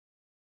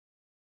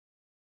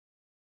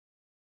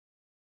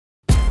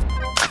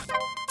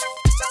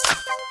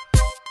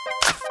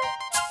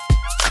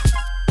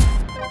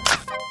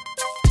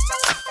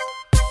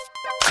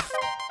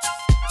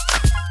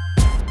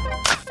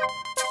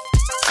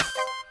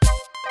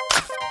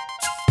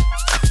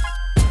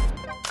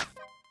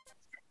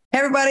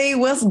everybody,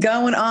 what's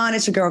going on?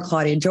 It's your girl,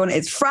 Claudia Jordan.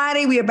 It's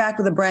Friday. We are back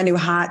with a brand new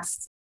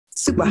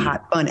super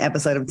hot, fun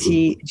episode of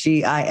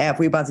TGIF.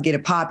 We're about to get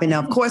it popping. Now,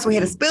 of course, we're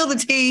here to spill the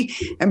tea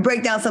and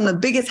break down some of the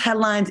biggest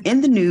headlines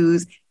in the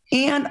news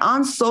and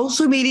on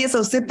social media.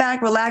 So sit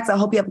back, relax. I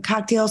hope you have a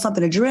cocktail,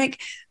 something to drink,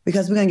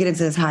 because we're going to get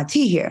into this hot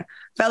tea here.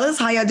 Fellas,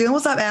 how y'all doing?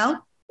 What's up,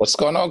 Al? What's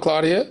going on,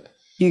 Claudia?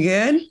 You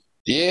good?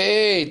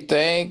 Yay,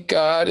 thank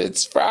God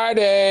it's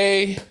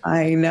Friday.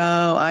 I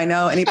know.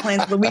 Any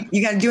plans for the week?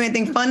 You got to do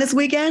anything fun this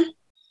weekend?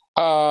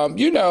 I'm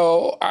here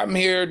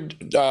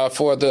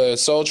for the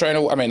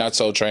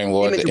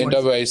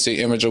NAAC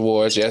Image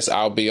Awards. Yes,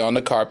 I'll be on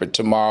the carpet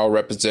tomorrow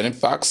representing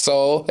Fox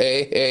Soul.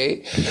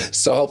 Hey.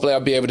 So hopefully I'll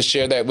be able to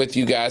share that with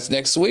you guys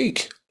next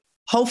week.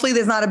 Hopefully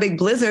there's not a big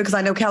blizzard, because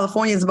I know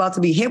California is about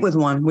to be hit with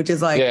one, which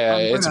is like... Yeah,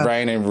 it's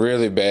raining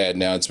really bad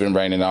now. It's been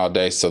raining all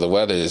day, so the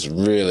weather is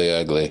really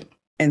ugly.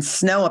 And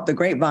snow up the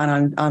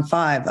grapevine on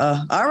 5.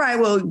 All right,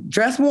 well,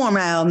 dress warm,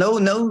 Al.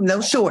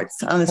 No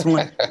shorts on this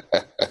one.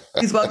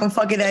 Please welcome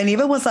Funky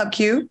Dineva. What's up,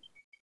 Q?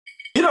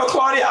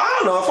 Claudia, I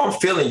don't know if I'm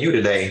feeling you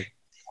today.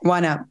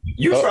 Why not?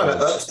 You trying to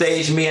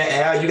upstage me and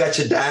Al. You got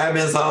your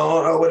diamonds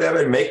on or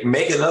whatever,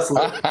 making us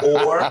look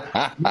poor.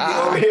 You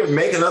over here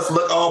making us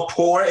look all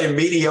poor and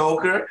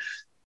mediocre.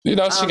 She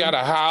got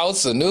a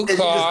house, a new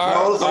car,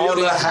 all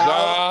these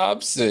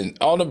jobs, and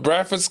on the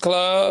Breakfast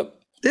Club.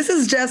 This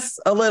is just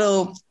a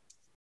little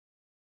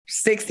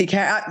 60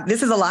 carat.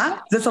 This is a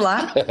lot? Is this a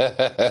lot?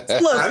 It's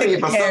a little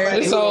 60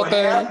 carats.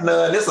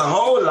 It's a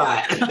whole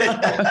lot.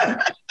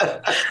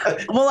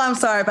 Well, I'm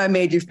sorry if I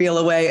made you feel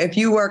away. If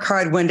you work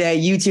hard one day,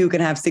 you too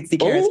can have 60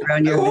 carats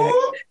around your neck.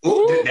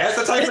 That's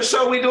the type of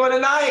show we doing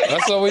tonight.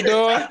 That's what we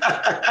doing?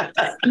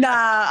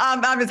 Nah,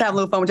 I'm just having a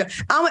little fun with you.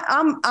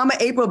 I'm an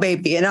April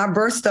baby, and our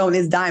birthstone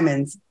is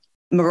diamonds.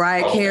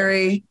 Mariah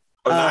Carey.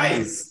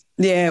 Nice.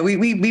 Yeah,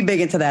 we big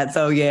into that.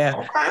 So yeah.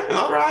 Okay,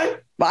 all right.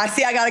 But I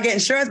see I got to get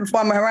insurance before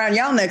I'm around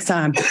y'all next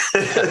time. All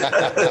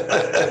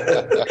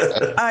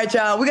right,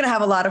 y'all. We're going to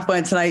have a lot of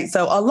fun tonight.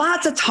 So a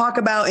lot to talk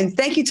about. And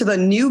thank you to the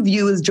new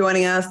viewers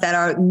joining us that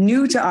are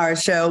new to our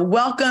show.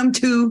 Welcome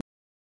to...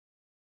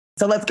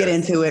 So let's get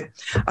into it.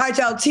 All right,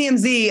 y'all.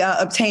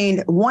 TMZ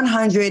obtained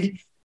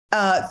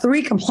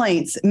 103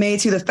 complaints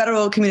made to the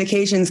Federal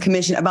Communications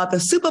Commission about the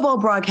Super Bowl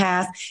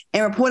broadcast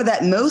and reported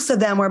that most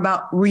of them were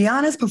about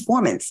Rihanna's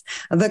performance.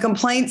 The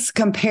complaints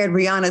compared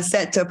Rihanna's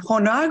set to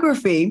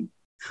pornography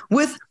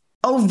with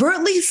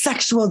overtly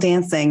sexual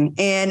dancing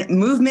and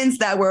movements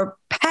that were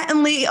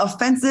patently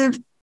offensive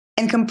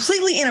and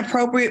completely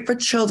inappropriate for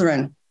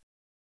children.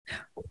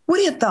 What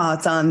are your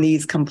thoughts on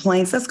these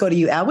complaints? Let's go to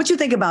you, Al. What you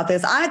think about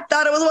this? I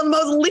thought it was one of the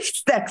most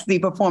least sexy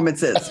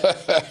performances.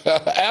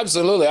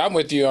 Absolutely. I'm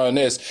with you on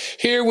this.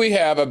 Here we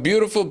have a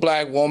beautiful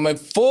Black woman,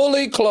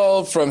 fully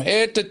clothed from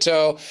head to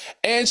toe,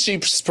 and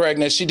she's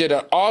pregnant. She did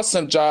an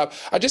awesome job.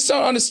 I just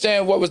don't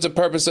understand what was the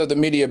purpose of the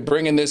media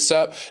bringing this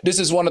up. This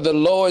is one of the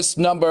lowest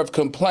number of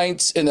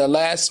complaints in the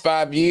last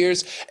 5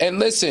 years. And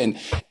listen,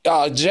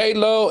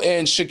 J-Lo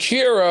and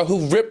Shakira,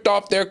 who ripped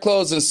off their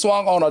clothes and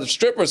swung on a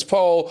stripper's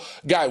pole,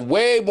 got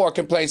way more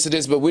complaints to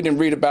this, but we didn't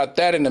read about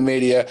that in the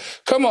media.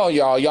 Come on,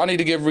 y'all. Y'all need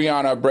to give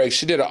Rihanna a break.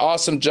 She did an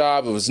awesome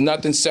job. It was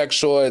nothing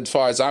sexual as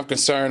far as I'm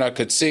concerned. I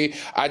could see.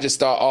 I just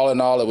thought all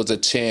in all, it was a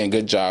 10.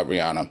 Good job,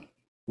 Rihanna.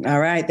 All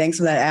right. Thanks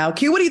for that, Al.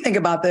 Q, what do you think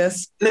about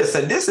this?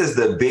 Listen, this is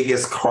the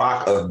biggest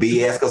crock of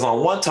BS, because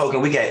on one token,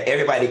 we got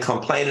everybody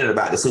complaining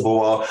about the Super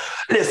Bowl.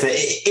 Listen,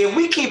 if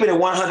we keep it at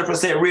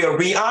 100% real,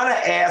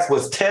 Rihanna's ass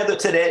was tethered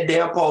to that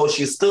damn pole.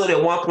 She stood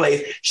in one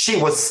place. She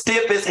was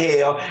stiff as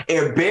hell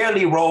and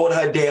barely rolled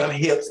her damn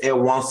hips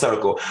in one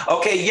circle.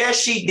 Okay, yes,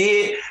 she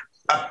did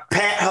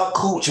pat her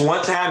cooch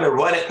one time and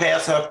run it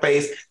past her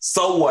face.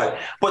 So what?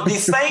 But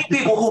these same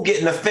people who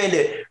getting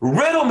offended,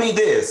 riddle me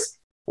this.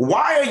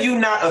 Why are you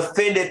not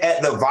offended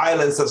at the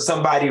violence of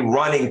somebody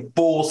running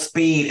full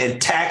speed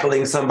and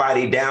tackling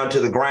somebody down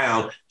to the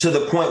ground to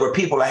the point where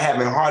people are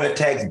having heart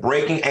attacks,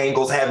 breaking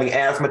ankles, having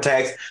asthma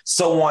attacks,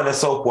 so on and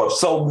so forth?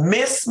 So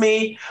miss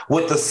me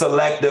with the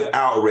selective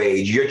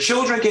outrage. Your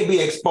children can be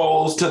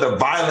exposed to the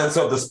violence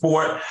of the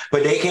sport,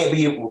 but they can't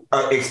be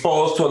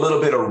exposed to a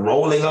little bit of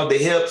rolling of the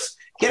hips.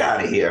 Get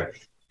out of here.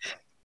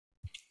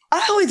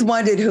 I always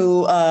wondered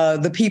who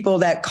the people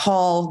that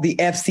call the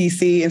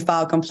FCC and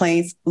file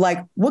complaints,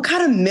 like, what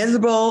kind of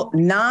miserable,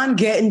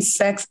 non-getting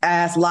sex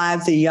ass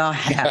lives do y'all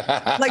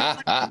have? Like,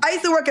 I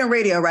used to work in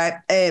radio, right?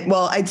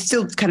 Well, I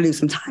still kind of do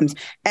sometimes.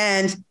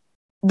 And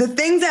the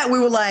things that we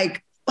were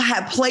like,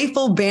 had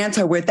playful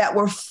banter with that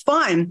were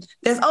fun.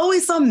 There's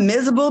always some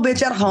miserable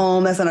bitch at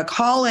home that's going to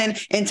call in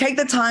and take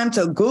the time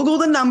to Google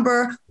the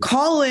number,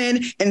 call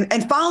in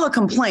and file a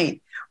complaint.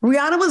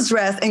 Rihanna was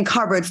dressed and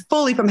covered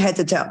fully from head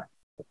to toe.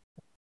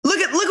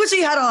 Look what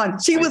she had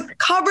on. She was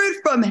covered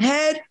from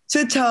head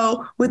to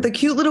toe with a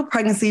cute little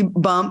pregnancy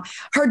bump.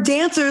 Her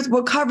dancers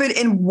were covered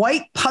in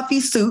white puffy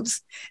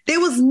suits. There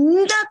was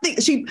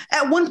nothing.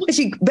 At one point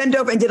she bent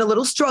over and did a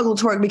little struggle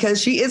twerk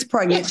because she is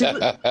pregnant.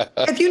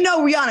 If you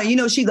know Rihanna, you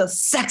know she's a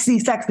sexy,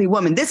 sexy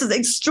woman. This is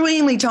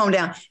extremely toned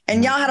down.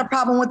 And y'all had a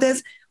problem with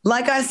this.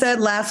 Like I said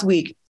last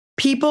week,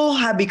 people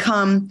have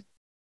become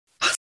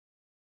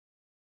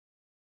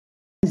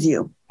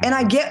you. And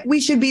I get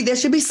there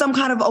should be some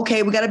kind of,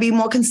 okay, we got to be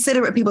more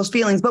considerate of people's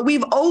feelings, but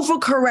we've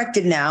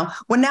overcorrected now.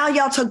 When now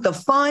y'all took the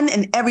fun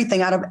and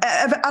everything out of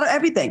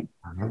everything.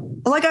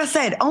 Like I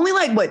said, only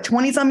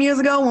 20 some years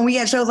ago when we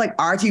had shows like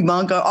Archie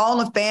Bunker, All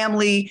in the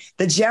Family,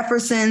 The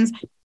Jeffersons,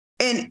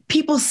 and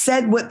people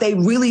said what they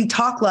really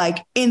talk like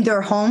in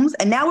their homes.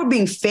 And now we're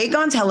being fake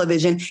on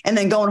television and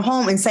then going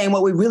home and saying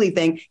what we really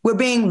think. We're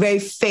being very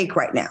fake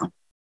right now.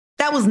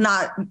 That was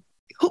not...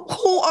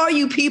 Who are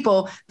you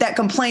people that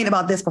complain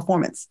about this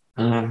performance?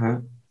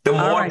 Mm-hmm.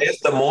 It's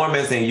the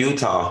Mormons in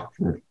Utah.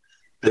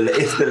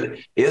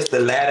 It's the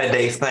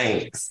Latter-day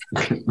Saints.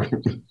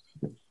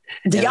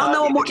 Do y'all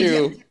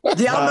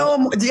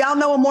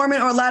know a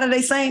Mormon or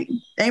Latter-day Saint?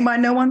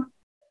 Anybody know one?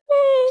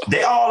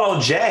 They all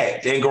on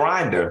Jack and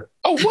Grindr.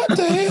 Oh, what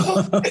the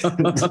hell?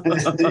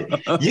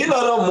 You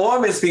know them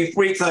Mormons be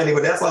freaks, honey,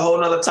 but that's a whole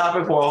nother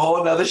topic for a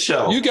whole nother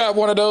show. You got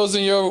one of those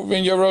in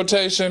your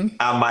rotation?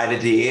 I might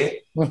have did.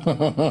 You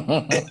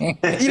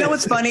know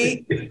what's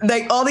funny?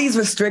 Like all these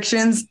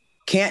restrictions,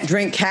 can't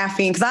drink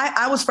caffeine. Because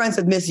I was friends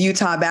with Miss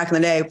Utah back in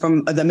the day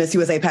from the Miss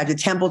USA pageant,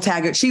 Temple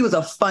Taggart. She was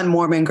a fun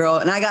Mormon girl.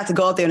 And I got to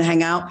go out there and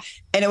hang out.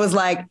 And it was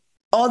like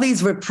all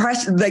these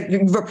repressed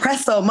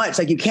so much.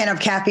 Like you can't have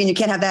caffeine, you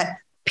can't have that.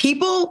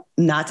 People,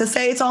 not to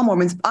say it's all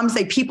Mormons, I'm gonna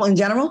say people in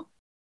general,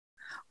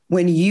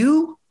 when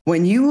you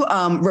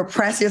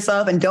repress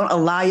yourself and don't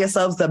allow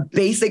yourselves the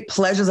basic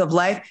pleasures of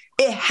life,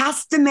 it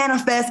has to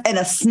manifest in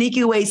a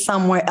sneaky way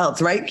somewhere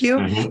else, right, Q?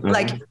 Mm-hmm.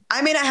 Like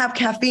I may not have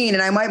caffeine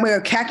and I might wear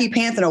khaki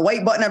pants and a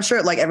white button-up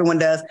shirt like everyone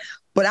does,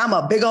 but I'm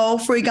a big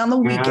old freak on the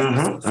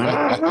weekends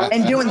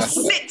and doing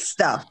sick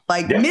stuff.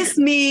 Like miss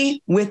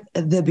me with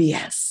the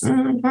BS.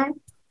 Mm-hmm.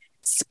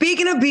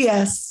 Speaking of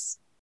BS.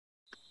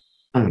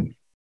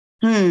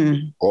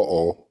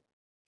 Uh-oh.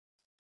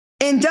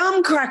 In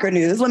dumb cracker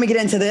news, let me get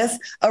into this.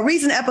 A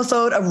recent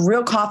episode of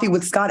Real Coffee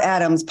with Scott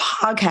Adams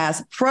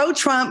podcast,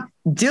 pro-Trump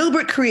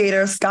Dilbert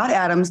creator Scott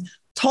Adams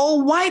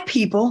told white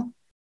people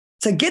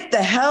to get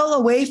the hell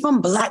away from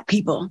Black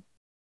people.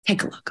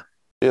 Take a look.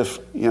 If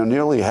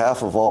nearly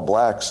half of all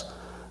Blacks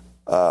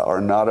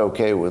are not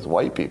okay with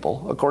white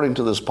people, according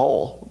to this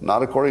poll,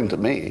 not according to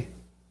me,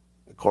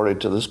 according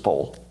to this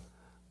poll,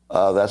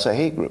 that's a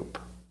hate group.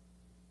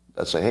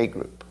 That's a hate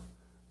group.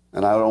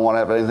 And I don't want to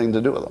have anything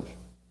to do with them.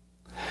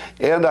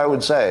 And I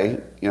would say,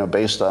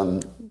 based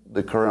on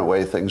the current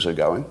way things are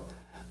going,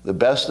 the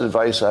best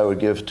advice I would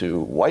give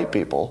to white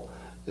people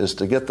is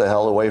to get the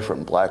hell away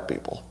from Black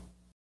people.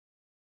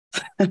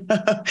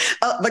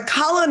 The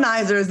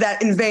colonizers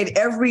that invade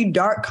every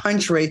dark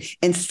country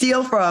and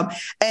steal from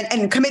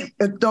and commit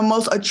the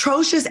most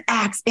atrocious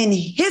acts in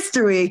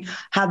history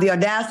have the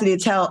audacity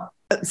to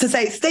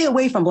say, stay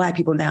away from Black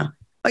people now.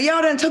 Oh,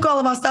 y'all done took all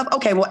of our stuff?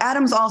 Okay, well,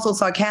 Adams also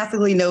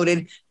sarcastically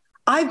noted,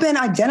 I've been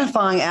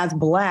identifying as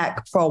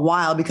Black for a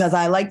while because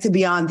I like to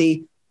be on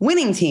the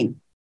winning team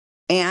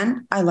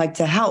and I like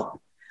to help.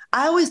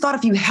 I always thought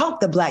if you help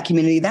the Black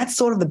community, that's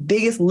sort of the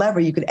biggest lever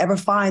you could ever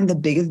find the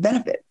biggest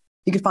benefit.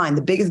 You could find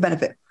the biggest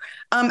benefit.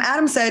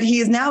 Adams said he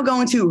is now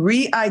going to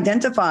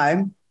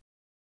re-identify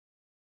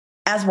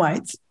as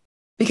whites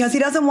because he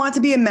doesn't want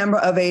to be a member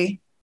of a,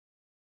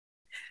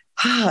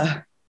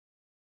 I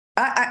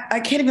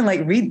can't even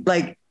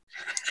read,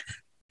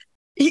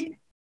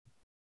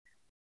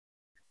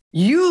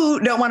 you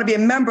don't want to be a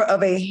member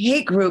of a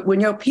hate group when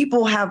your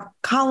people have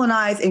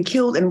colonized and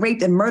killed and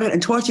raped and murdered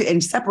and tortured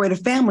and separated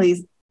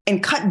families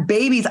and cut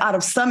babies out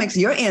of stomachs,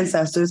 your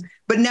ancestors.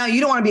 But now you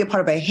don't want to be a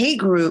part of a hate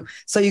group.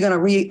 So you're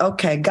going to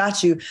okay,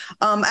 got you.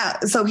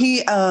 So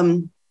he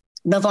doesn't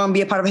want to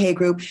be a part of a hate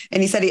group.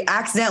 And he said he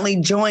accidentally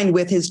joined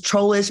with his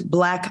trollish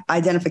Black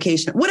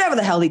identification, whatever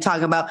the hell he's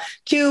talking about.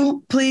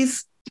 Q,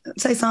 please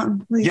say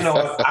something. Please. You know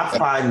what? I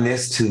find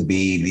this to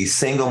be the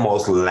single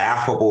most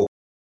laughable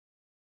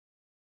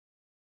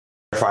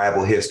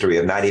history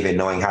of not even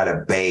knowing how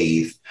to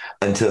bathe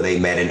until they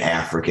met an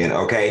African.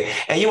 Okay.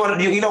 And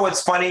you know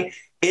what's funny?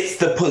 It's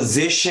the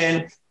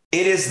position.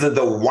 It is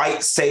the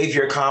white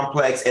savior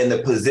complex and the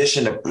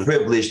position of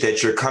privilege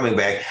that you're coming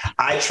back.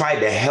 I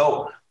tried to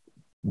help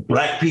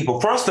Black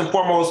people. First and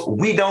foremost,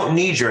 we don't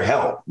need your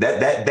help.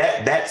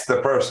 That's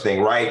the first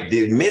thing, right?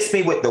 Miss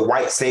me with the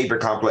white savior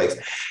complex.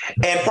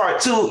 And part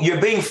two,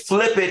 you're being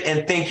flippant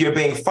and think you're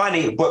being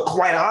funny, but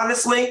quite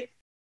honestly,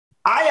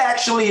 I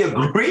actually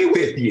agree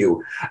with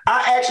you.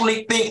 I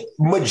actually think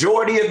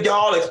majority of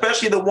y'all,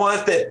 especially the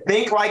ones that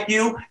think like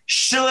you,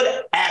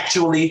 should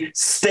actually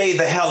stay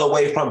the hell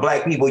away from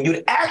Black people.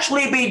 You'd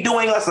actually be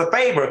doing us a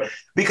favor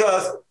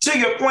because, to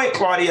your point,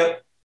 Claudia,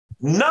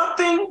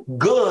 nothing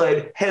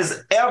good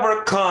has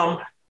ever come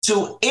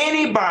to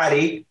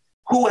anybody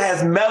who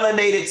has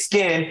melanated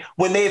skin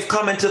when they've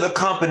come into the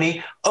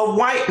company of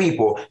white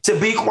people. To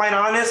be quite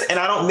honest, and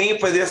I don't mean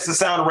for this to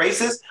sound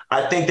racist,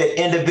 I think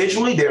that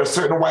individually there are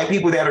certain white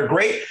people that are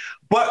great,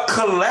 but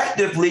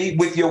collectively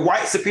with your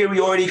white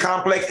superiority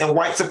complex and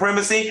white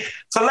supremacy,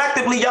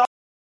 collectively y'all,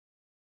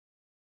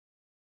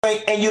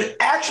 and you'd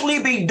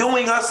actually be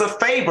doing us a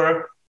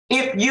favor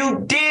if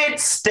you did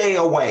stay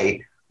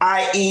away,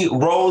 i.e.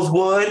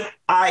 Rosewood,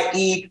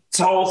 i.e.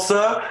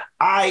 Tulsa,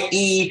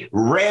 i.e.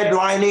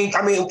 redlining.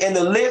 I mean, and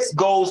the list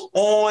goes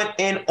on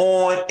and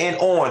on and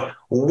on.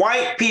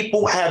 White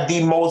people have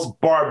the most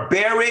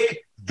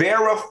barbaric,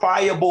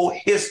 verifiable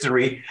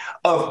history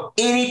of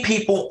any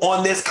people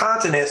on this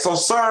continent. So,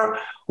 sir,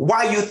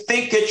 while you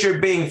think that you're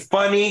being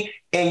funny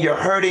and you're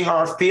hurting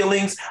our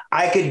feelings,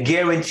 I could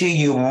guarantee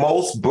you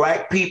most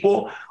Black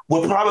people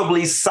will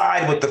probably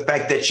side with the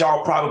fact that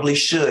y'all probably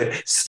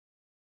should.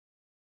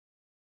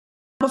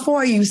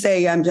 Before you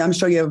say, I'm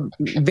sure you're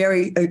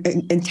very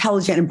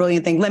intelligent and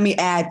brilliant thing, let me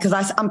add,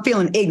 because I'm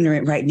feeling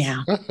ignorant right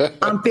now.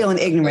 I'm feeling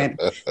ignorant.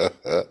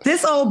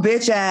 This old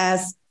bitch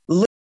ass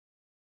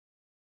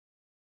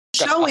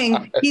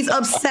showing he's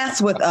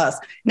obsessed with us.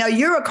 Now,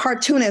 you're a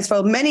cartoonist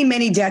for many,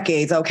 many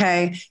decades,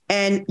 okay?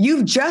 And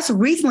you've just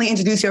recently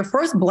introduced your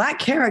first Black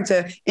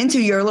character into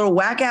your little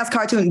whack-ass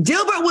cartoon.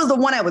 Dilbert was the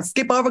one I would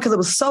skip over because it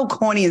was so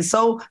corny and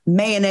so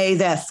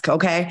mayonnaise-esque,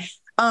 okay?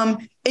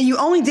 And you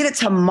only did it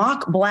to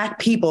mock Black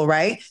people,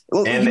 right?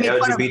 And the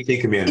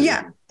LGBT community.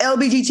 Yeah,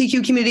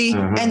 LGBTQ community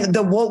and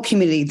the woke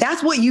community.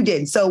 That's what you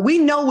did. So we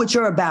know what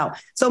you're about.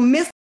 So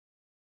Miss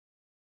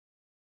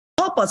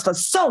help us for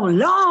so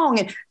long.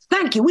 And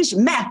thank you. We should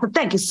master.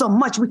 Thank you so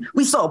much.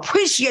 We so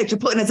appreciate you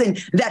putting us in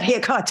that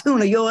here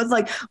cartoon of yours.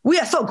 Like, we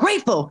are so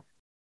grateful.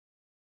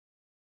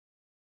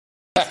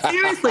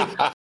 Seriously.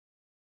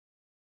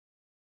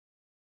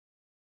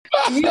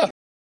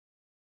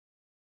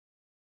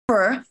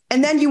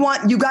 And then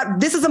you got,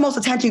 this is the most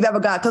attention you've ever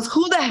got, because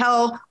who the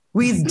hell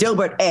reads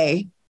Dilbert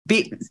A?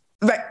 B?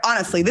 Right,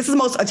 honestly, this is the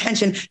most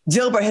attention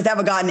Dilbert has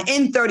ever gotten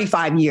in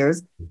 35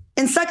 years.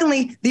 And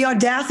secondly, the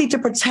audacity to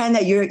pretend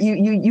that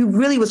you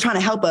really was trying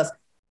to help us.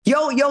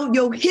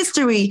 Your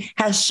history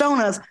has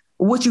shown us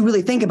what you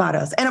really think about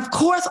us. And of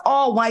course,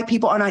 all white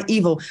people are not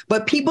evil,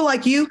 but people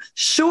like you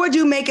sure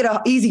do make it an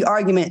easy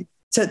argument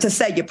to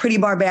say you're pretty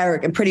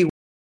barbaric and pretty.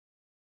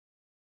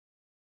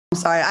 I'm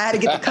sorry, I had to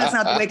get the cussing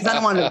out the way because I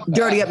don't want to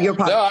dirty up your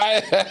part. No,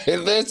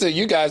 listen,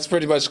 you guys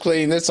pretty much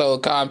cleaned this whole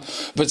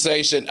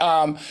conversation.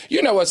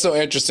 You know what's so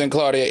interesting,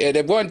 Claudia?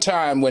 At one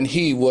time when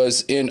he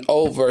was in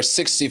over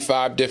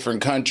 65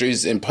 different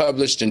countries and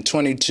published in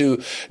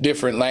 22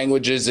 different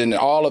languages in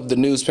all of the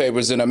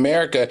newspapers in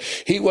America,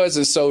 he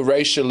wasn't so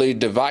racially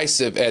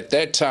divisive at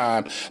that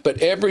time.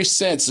 But ever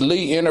since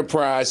Lee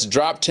Enterprise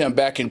dropped him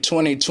back in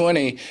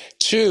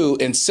 2022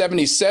 and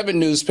 77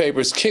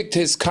 newspapers kicked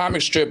his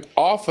comic strip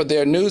off of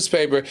their newspaper,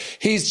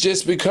 he's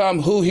just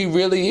become who he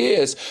really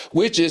is,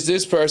 which is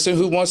this person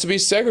who wants to be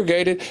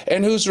segregated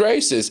and who's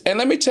racist. And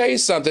let me tell you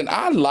something,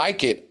 I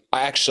like it.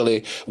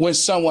 Actually, when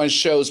someone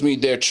shows me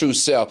their true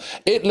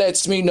self, it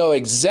lets me know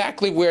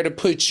exactly where to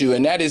put you.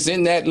 And that is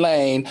in that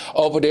lane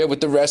over there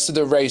with the rest of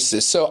the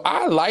racists. So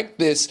I like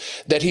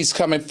this, that he's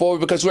coming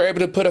forward, because we're able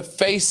to put a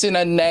face and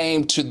a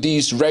name to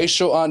these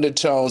racial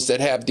undertones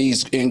that have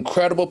these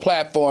incredible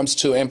platforms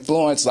to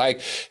influence, like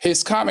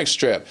his comic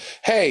strip.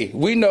 Hey,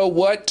 we know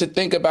what to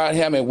think about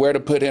him and where to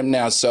put him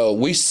now. So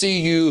we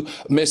see you,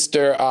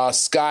 Mr.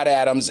 Scott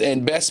Adams,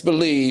 and best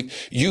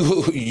believe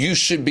you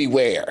should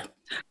beware.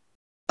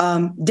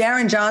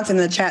 Darren Johnson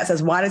in the chat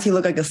says, why does he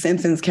look like a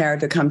Simpsons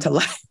character come to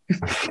life?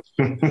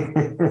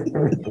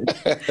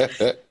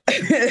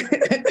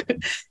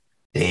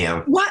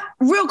 Damn. What?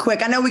 Real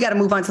quick, I know we got to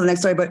move on to the next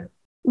story, but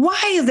why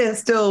is there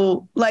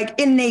still, like,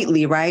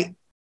 innately, right?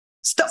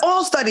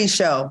 All studies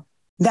show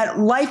that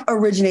life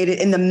originated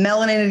in the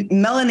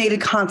melanated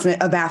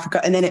continent of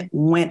Africa, and then it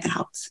went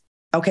out.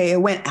 Okay,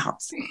 it went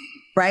out,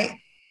 right?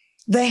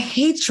 The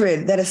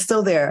hatred that is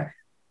still there.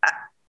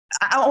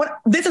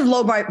 This is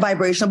low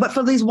vibrational, but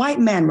for these white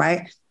men,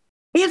 right?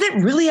 Is it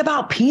really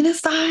about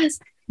penis size?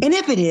 And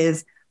if it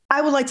is,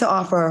 I would like to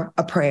offer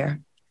a prayer.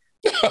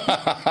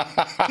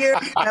 Dear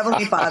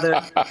Heavenly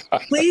Father,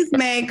 please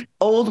make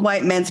old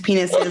white men's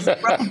penises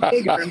grow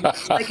bigger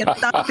so they can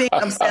stop being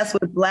obsessed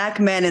with Black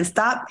men and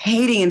stop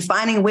hating and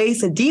finding ways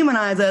to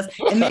demonize us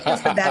and make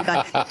us the bad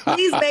guy.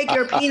 Please make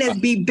your penis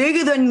be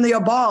bigger than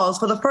your balls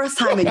for the first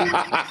time in your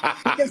life.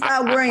 You can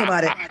stop worrying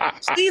about it.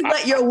 Please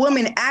let your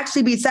women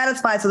actually be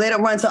satisfied so they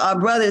don't run to our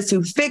brothers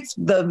to fix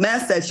the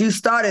mess that you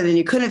started and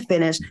you couldn't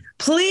finish.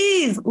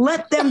 Please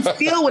let them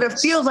feel what it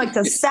feels like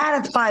to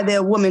satisfy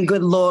their woman,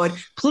 good Lord.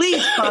 Please,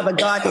 Father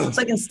God, so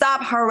they can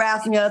stop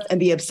harassing us and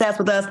be obsessed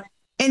with us.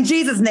 In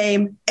Jesus'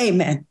 name,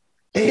 amen.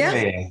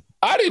 Amen. Yeah?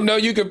 I didn't know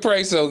you could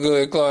pray so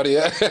good,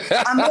 Claudia.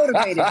 I'm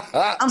motivated.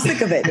 I'm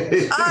sick of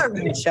it. All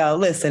right, y'all.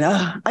 Listen,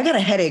 I got a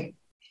headache.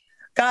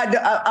 God,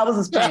 I was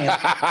just playing.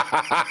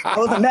 I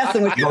wasn't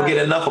messing with you. You don't get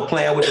enough of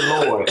playing with the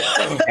Lord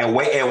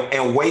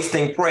and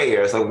wasting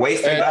prayers or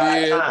wasting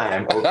God's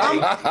time. Okay?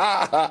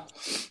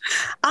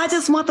 I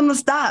just want them to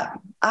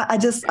stop. I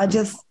just want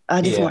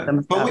them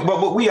to stop.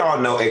 But we all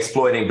know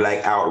exploiting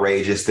Black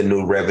outrage is the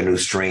new revenue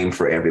stream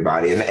for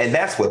everybody. And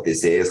that's what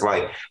this is.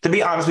 Like, to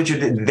be honest with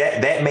you,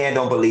 that man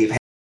don't believe.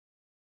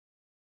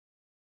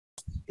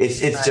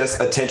 It's just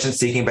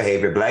attention-seeking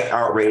behavior. Black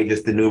outrage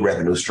is the new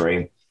revenue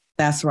stream.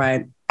 That's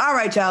right. All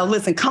right, y'all.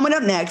 Listen, coming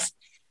up next,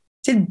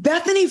 Did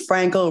Bethany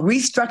Frankel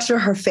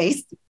restructure her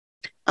face?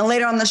 And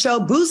later on the show,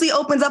 Boosie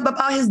opens up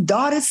about his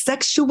daughter's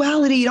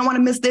sexuality. You don't want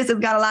to miss this.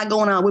 It's got a lot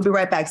going on. We'll be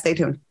right back. Stay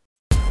tuned.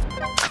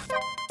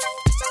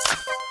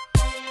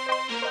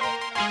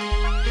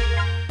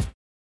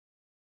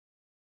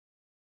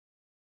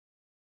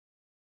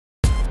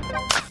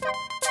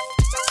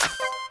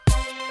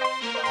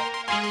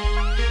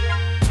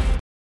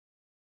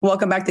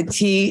 Welcome back to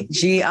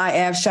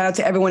TGIF. Shout out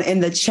to everyone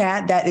in the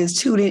chat that is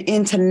tuning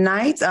in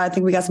tonight. I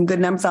think we got some good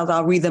numbers.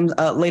 I'll read them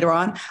later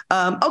on.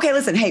 Okay,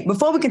 listen. Hey,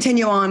 before we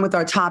continue on with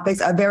our topics,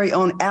 our very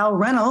own Al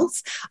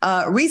Reynolds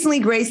recently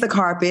graced the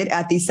carpet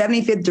at the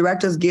 75th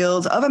Directors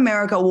Guild of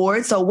America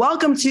Awards. So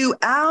welcome to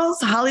Al's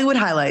Hollywood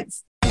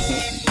Highlights.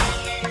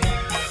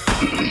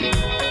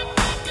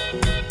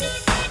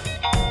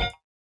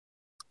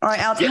 All right,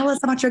 Al, tell us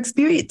about your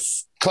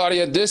experience.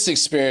 Claudia, this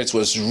experience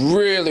was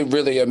really,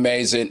 really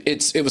amazing.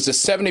 It was the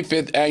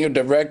 75th Annual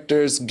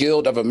Directors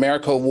Guild of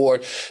America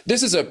Award.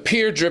 This is a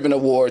peer-driven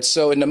award.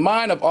 So in the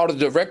mind of all the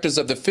directors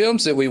of the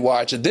films that we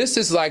watch, this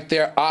is like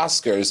their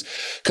Oscars,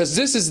 because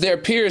this is their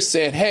peers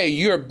saying, hey,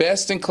 you're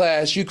best in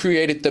class. You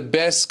created the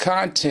best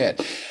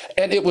content.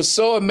 And it was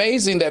so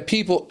amazing that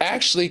people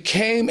actually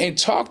came and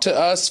talked to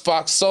us,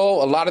 Fox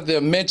Soul. A lot of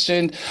them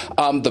mentioned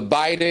the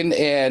Biden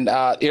and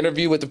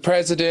interview with the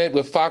president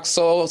with Fox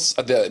Soul.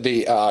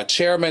 The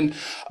chairman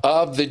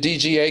of the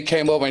DGA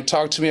came over and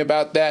talked to me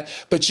about that.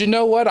 But you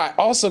know what? I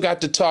also got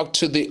to talk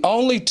to the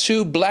only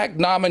two Black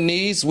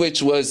nominees,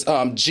 which was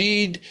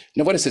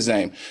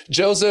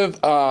Joseph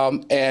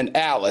and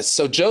Alice.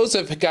 So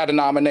Joseph got a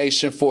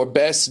nomination for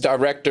Best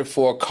Director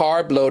for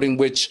Carb Loading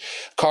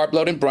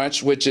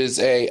Brunch, which is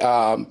a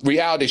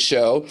reality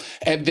show.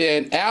 And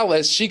then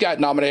Alice, she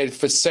got nominated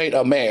for Saint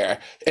Omer.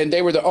 And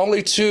they were the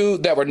only two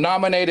that were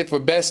nominated for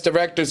Best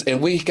Directors, and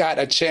we got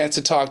a chance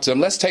to talk to them.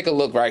 Let's take a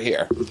look right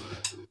here.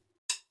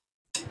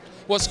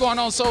 What's going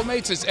on,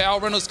 Soulmates? It's Al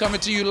Reynolds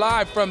coming to you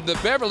live from the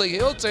Beverly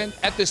Hilton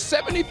at the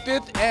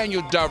 75th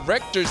Annual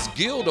Directors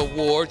Guild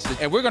Awards.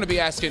 And we're going to be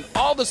asking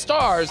all the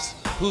stars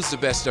who's the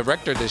best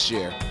director this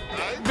year.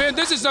 Ben,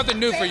 this is nothing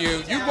new for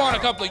you. You won a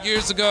couple of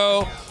years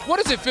ago.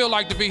 What does it feel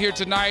like to be here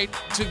tonight,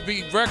 to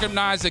be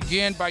recognized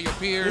again by your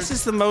peers? This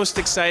is the most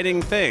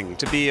exciting thing,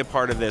 to be a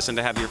part of this and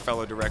to have your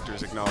fellow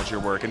directors acknowledge your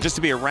work and just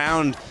to be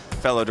around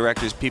fellow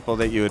directors, people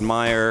that you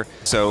admire.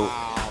 So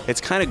it's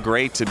kind of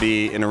great to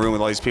be in a room with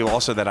all these people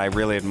also that I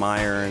really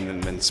admire and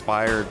am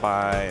inspired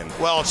by.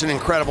 Well, it's an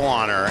incredible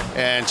honor,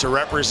 and to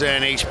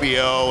represent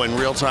HBO in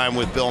real time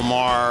with Bill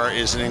Maher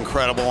is an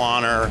incredible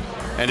honor,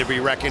 and to be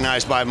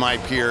recognized by my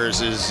peers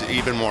is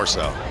even more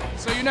so.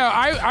 So, you know,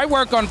 I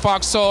work on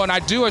Fox Soul, and I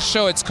do a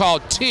show, it's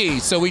called Tea,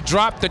 so we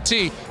drop the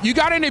tea. You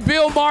got any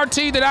Bill Maher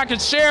tea that I can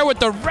share with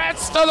the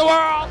rest of the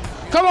world?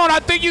 Come on, I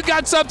think you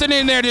got something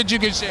in there that you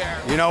can share.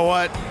 You know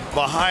what?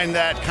 Behind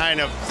that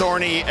kind of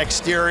thorny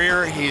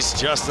exterior, he's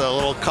just a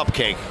little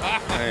cupcake.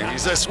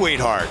 He's a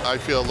sweetheart. I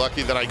feel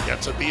lucky that I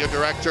get to be a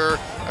director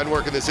and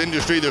work in this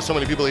industry. There's so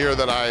many people here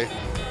that I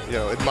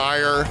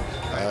admire.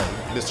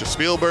 Mr.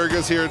 Spielberg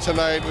is here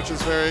tonight, which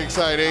is very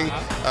exciting.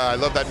 I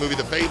love that movie,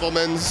 The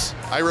Fabelmans.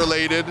 I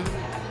related.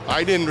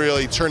 I didn't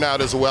really turn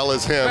out as well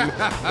as him,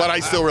 but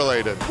I still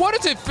related. What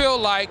does it feel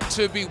like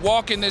to be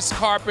walking this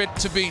carpet,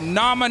 to be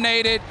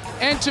nominated,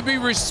 and to be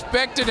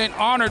respected and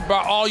honored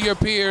by all your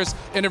peers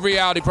in the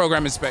reality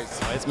programming space?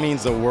 It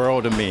means the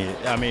world to me.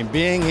 I mean,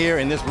 being here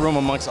in this room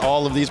amongst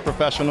all of these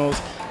professionals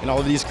and all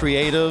of these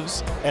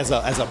creatives as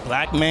a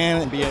Black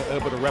man and being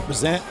able to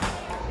represent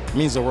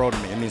means the world to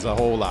me. It means a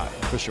whole lot,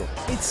 for sure.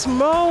 It's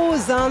more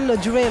than a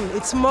dream.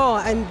 It's more,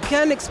 and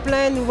can't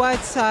explain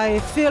what I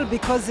feel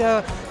because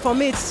for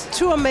me it's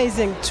too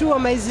amazing.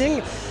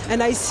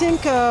 And I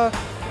think I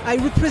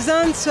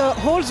represent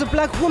all the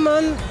Black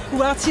women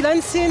who are still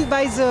unseen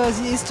by the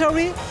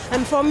history.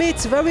 And for me,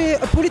 it's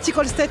a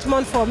political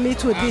statement for me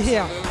to be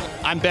here.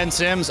 I'm Ben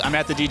Sims. I'm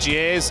at the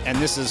DGAs, and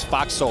this is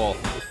Fox Soul.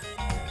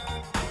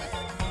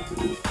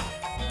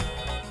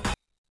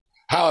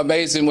 How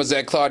amazing was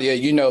that, Claudia?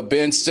 You know,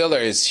 Ben Stiller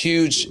is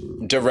huge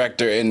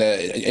director in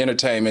the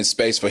entertainment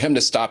space. For him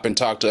to stop and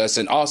talk to us,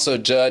 and also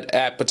Judd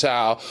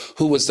Apatow,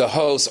 who was the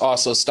host,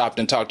 also stopped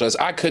and talked to us.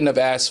 I couldn't have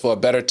asked for a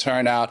better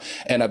turnout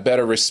and a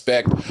better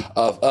respect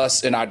of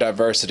us and our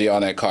diversity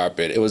on that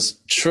carpet. It was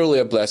truly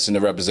a blessing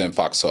to represent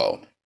Fox Soul.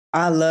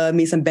 I love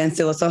me some Ben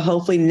Stiller. So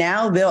hopefully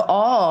now they'll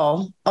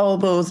all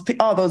those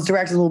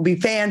directors will be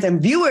fans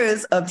and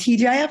viewers of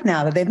TGIF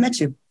now that they've met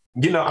you.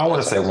 You know, I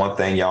want to say one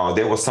thing, y'all.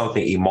 There was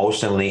something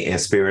emotionally and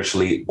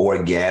spiritually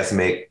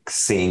orgasmic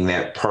seeing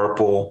that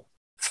purple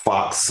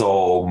Fox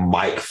Soul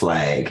mic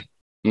flag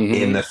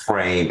in the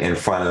frame in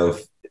front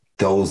of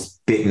those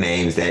big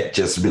names that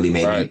just really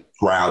made me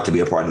proud to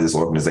be a part of this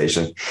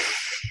organization.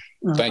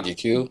 Thank you,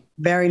 Q.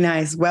 Very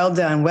nice. Well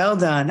done. Well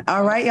done.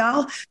 All right,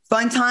 y'all.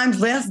 Fun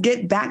times. Let's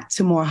get back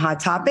to more hot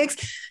topics.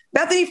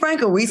 Bethany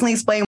Frankel recently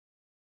explained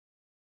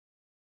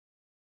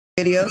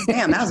videos.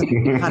 Damn, that was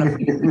kind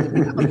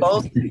of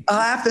both.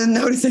 After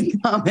noticing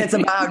comments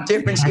about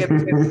different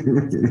ships.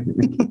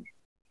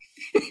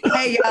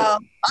 Hey, y'all,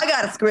 I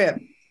got a script.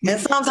 And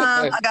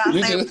sometimes I got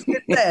to say what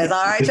it says.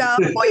 All right, y'all?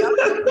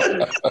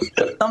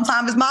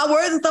 Sometimes it's my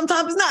words and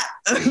sometimes it's not.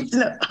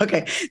 No,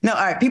 okay. No,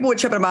 all right. People were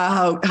tripping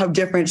about how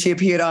different she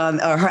appeared on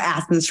her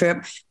Aspen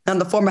trip. And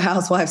the former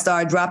housewife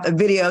star dropped a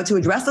video to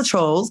address the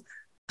trolls.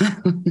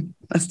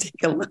 Let's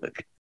take a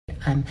look.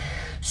 I'm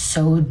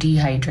so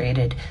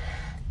dehydrated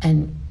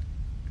and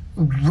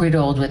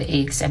riddled with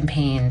aches and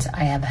pains.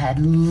 I have had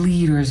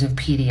liters of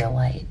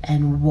Pedialyte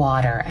and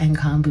water and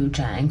kombucha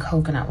and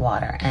coconut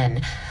water,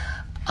 and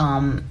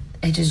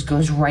it just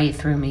goes right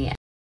through me.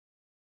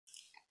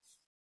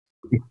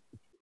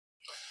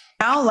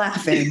 Y'all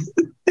laughing.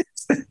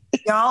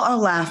 Y'all are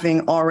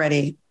laughing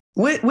already.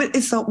 What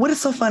is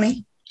so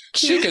funny?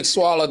 She could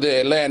swallow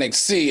the Atlantic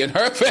Sea and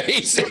her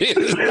face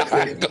is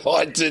not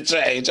going to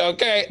change,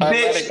 okay?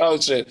 Atlantic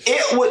Ocean.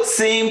 It would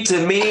seem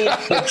to me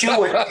that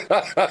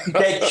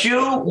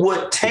you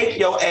would take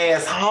your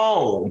ass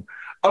home.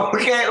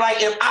 Okay,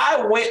 like if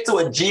I went to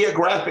a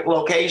geographic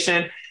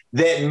location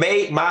that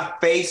made my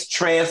face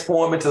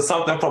transform into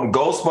something from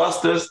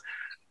Ghostbusters,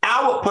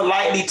 I would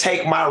politely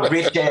take my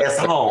rich ass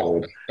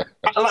home.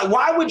 Like,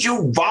 why would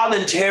you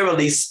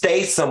voluntarily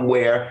stay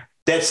somewhere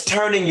that's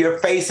turning your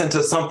face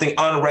into something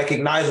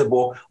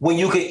unrecognizable when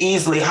you could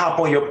easily hop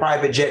on your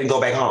private jet and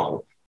go back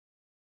home?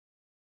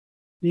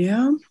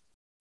 Yeah.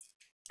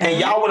 And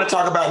y'all want to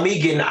talk about me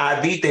getting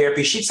IV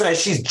therapy. She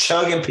says she's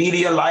chugging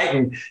Pedialyte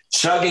and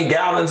chugging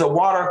gallons of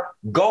water.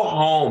 Go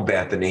home,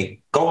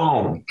 Bethany. Go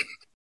home.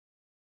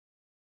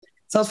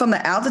 So it's from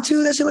the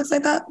altitude that she looks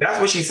like that?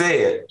 That's what she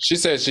said. She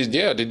said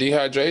the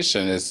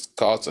dehydration is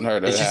costing her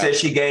to And she said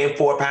she gained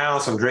 4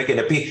 pounds from drinking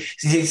the pee.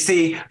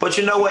 See, but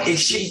you know what?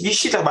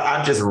 She talking about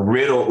I'm just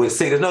riddled with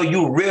sickness. No,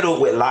 you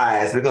riddled with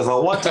lies, because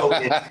on one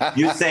token,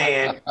 you're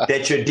saying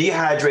that you're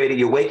dehydrated,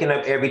 you're waking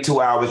up every 2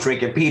 hours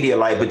drinking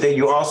Pedialyte, but then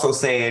you're also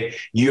saying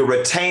you're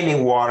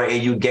retaining water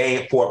and you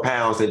gained 4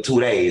 pounds in 2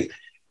 days.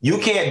 You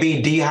can't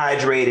be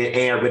dehydrated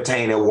and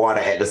retaining water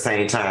at the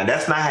same time.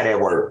 That's not how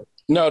that works.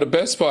 No, the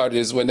best part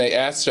is when they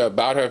asked her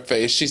about her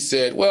face, she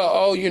said, well,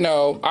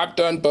 I've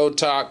done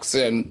Botox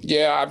and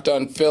I've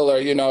done filler,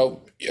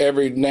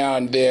 every now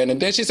and then.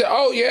 And then she said,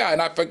 oh yeah,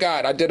 and I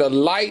forgot, I did a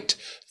light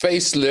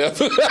facelift.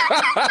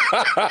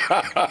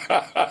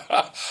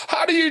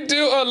 How do you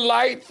do a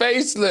light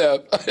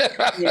facelift?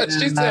 Yeah.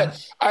 She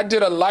said, I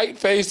did a light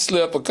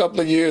facelift a couple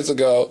of years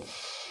ago.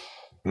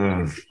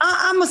 I'm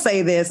going to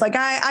say this, like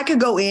I could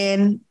go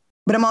in,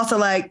 but I'm also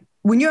like,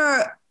 when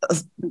you're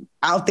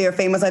out there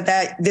famous like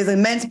that, there's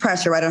immense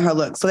pressure right on her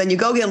look. So then you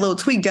go get a little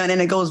tweak done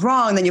and it goes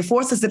wrong. And then you're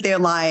forced to sit there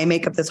and lie and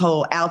make up this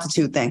whole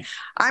altitude thing.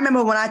 I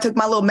remember when I took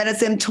my little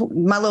medicine,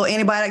 my little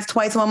antibiotics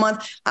twice a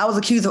month, I was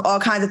accused of all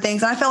kinds of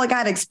things. And I felt like I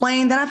had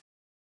explained that I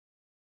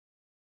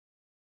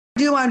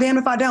do, I'm damned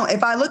if I don't.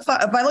 If I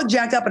look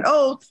jacked up and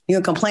old, you're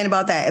gonna complain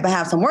about that. If I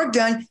have some work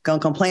done, gonna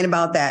complain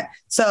about that.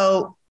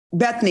 So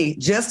Bethany,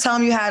 just tell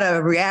them you had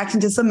a reaction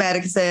to some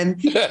medicine.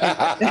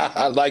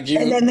 Like you.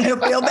 And then they'll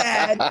feel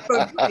bad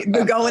for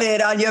going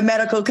in on your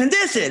medical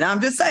condition. I'm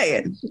just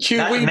saying. She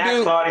gonna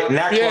tell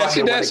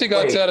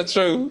the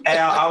truth. And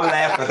I'm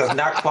laughing because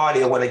not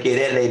Claudia want to get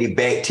that lady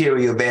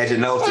bacterial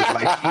vaginosis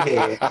like she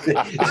had.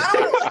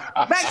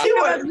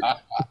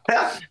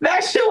 Now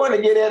she want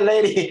to get that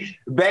lady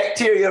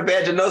bacterial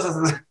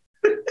vaginosis.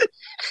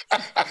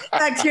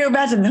 Bacterial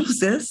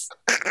vaginosis?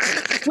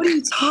 What are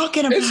you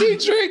talking about? Is she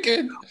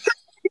drinking?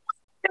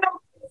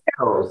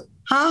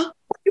 Huh?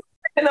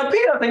 And the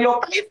pills in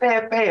your face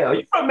had failed.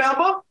 You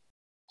remember?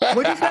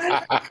 What'd you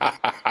say?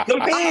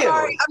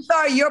 I'm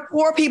sorry. Your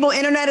poor people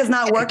internet is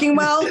not working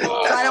well,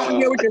 so I don't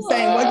hear what you're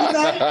saying. What'd you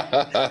say?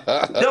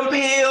 Them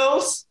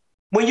pills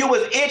when you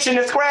was itching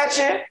and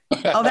scratching.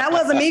 Oh, that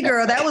wasn't me,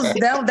 girl. That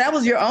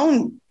was your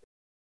own.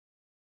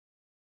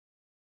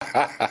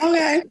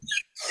 Okay.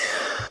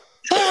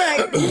 All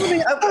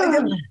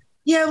right.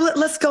 Yeah,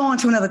 let's go on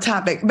to another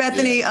topic.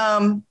 Bethany,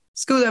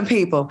 school them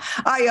people.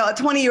 All right, y'all. A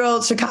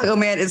 20-year-old Chicago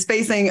man is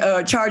facing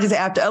charges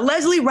after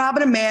allegedly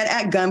robbing a man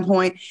at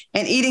gunpoint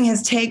and eating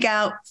his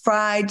takeout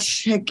fried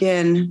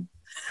chicken.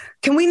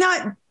 Can we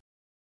not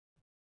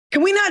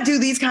do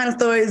these kind of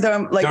stories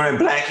during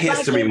Black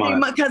History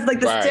Month? Because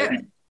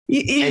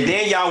and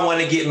then y'all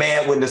want to get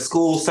mad when the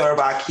school serve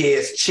our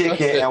kids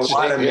chicken and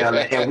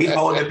watermelon, and we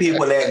holding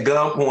people at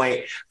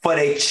gunpoint for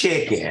their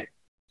chicken.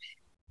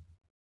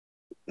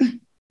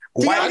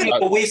 White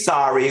people, we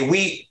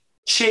sorry.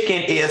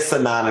 Chicken is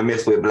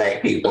synonymous with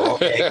Black people.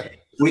 Okay,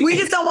 we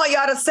just don't want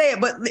y'all to say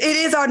it, but it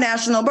is our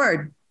national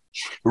bird.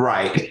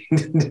 Right.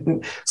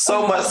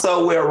 So much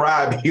so we'll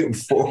rob you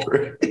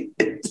for it.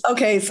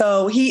 Okay,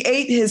 so he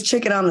ate his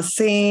chicken on the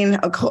scene.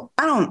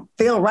 I don't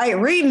feel right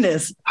reading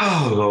this.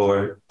 Oh,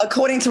 Lord.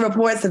 According to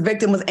reports, the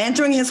victim was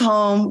entering his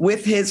home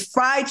with his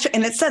fried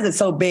chicken, and it says it's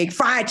so big,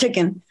 fried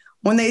chicken,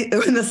 when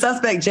the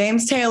suspect,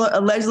 James Taylor,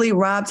 allegedly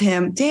robbed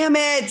him. Damn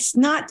it, it's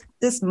not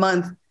this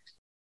month.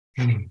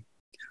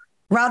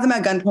 Robbed him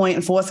at gunpoint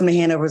and forced him to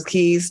hand over his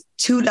keys,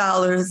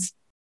 $2,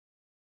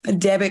 a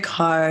debit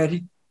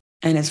card,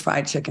 and his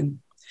fried chicken.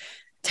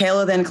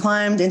 Taylor then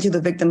climbed into the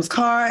victim's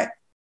car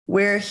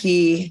where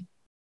he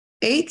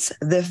ate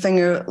the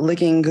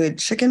finger-licking good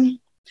chicken.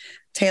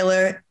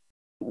 Taylor,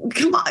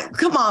 come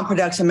on,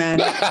 production man.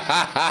 That's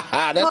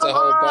a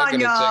whole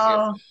bucket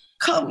of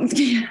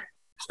chicken.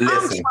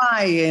 I'm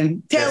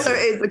trying. Taylor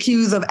is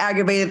accused of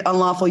aggravated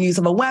unlawful use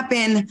of a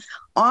weapon,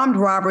 armed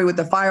robbery with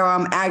a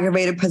firearm,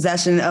 aggravated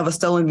possession of a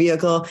stolen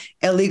vehicle,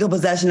 illegal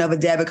possession of a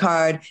debit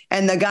card,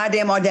 and the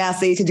goddamn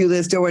audacity to do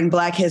this during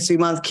Black History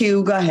Month.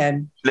 Q, go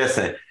ahead.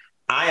 Listen,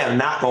 I am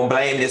not going to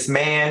blame this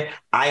man.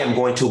 I am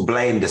going to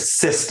blame the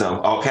system,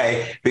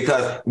 okay?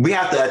 Because we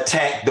have to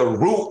attack the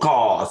root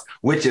cause,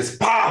 which is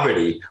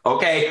poverty,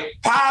 okay?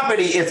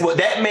 Poverty is what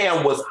that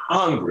man was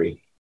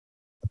hungry.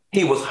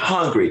 He was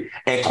hungry.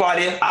 And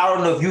Claudia, I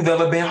don't know if you've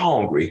ever been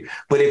hungry,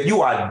 but if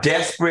you are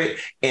desperate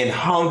and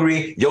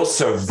hungry, your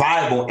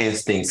survival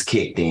instincts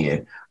kicked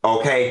in,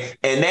 okay?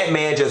 And that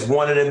man just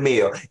wanted a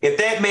meal. If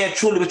that man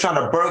truly was trying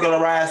to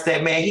burglarize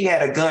that man, he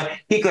had a gun,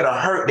 he could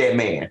have hurt that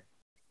man.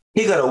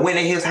 He could have went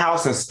in his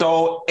house and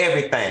stole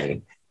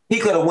everything. He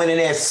could have went in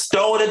there and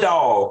stole the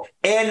dog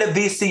and the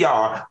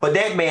VCR, but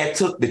that man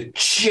took the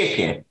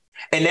chicken.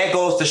 And that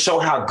goes to show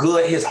how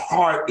good his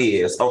heart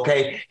is,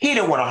 okay? He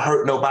didn't want to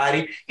hurt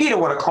nobody. He didn't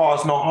want to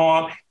cause no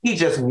harm. He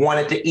just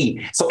wanted to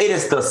eat. So it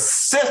is the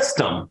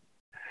system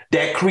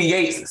that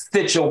creates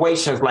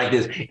situations like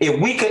this.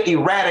 If we could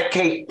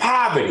eradicate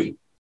poverty,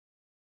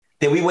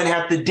 then we wouldn't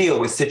have to deal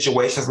with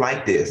situations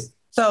like this.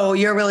 So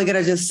you're really going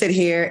to just sit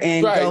here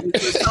and go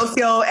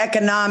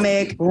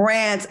socioeconomic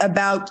rants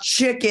about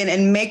chicken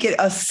and make it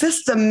a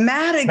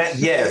systematic.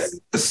 Yes,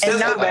 the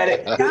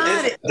systematic.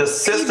 The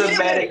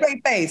systematic. You did it with a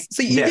straight face.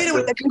 So you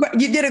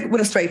did it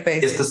with a straight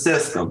face. It's the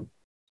system.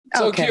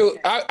 So Okay. Q,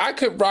 I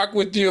could rock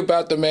with you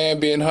about the man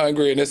being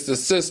hungry and it's the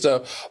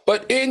system,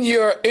 but in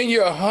your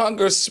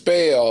hunger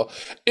spell,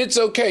 it's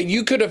okay.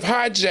 You could have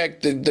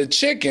hijacked the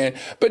chicken,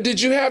 but did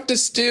you have to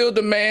steal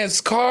the man's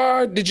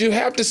car? Did you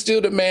have to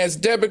steal the man's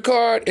debit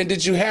card? And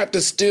did you have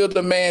to steal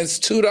the man's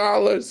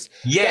 $2?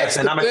 Yes,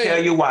 and I'm gonna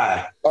tell you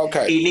why.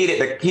 Okay. He needed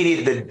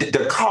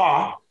the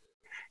car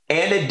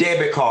and the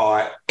debit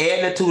card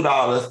and the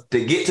 $2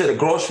 to get to the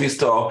grocery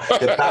store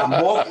to buy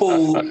more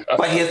food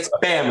for his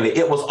family.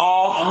 It was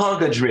all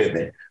hunger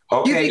driven.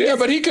 Okay. Yeah,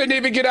 but he couldn't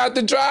even get out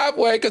the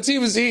driveway because he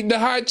was eating the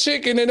hot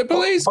chicken and the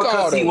police called him.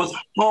 Because he was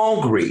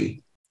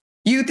hungry.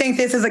 You think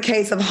this is a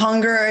case of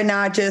hunger and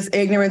not just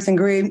ignorance and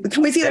greed?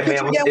 Can we see the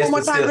picture again one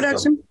more time,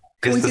 production?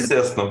 It's the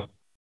system.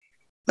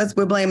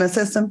 We're blaming the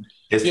system.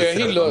 It's the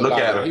system. He looked Look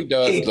like at it. him. He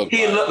does look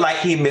He like looked like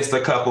he missed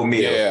a couple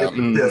meals. Yeah.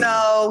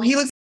 No, he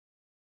looks.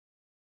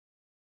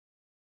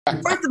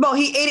 First of all,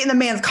 he ate it in the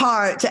man's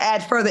car to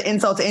add further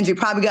insult to injury.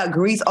 Probably got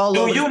grease all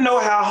over. Do you know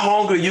how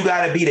hungry you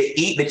got to be to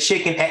eat the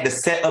chicken at the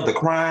set of the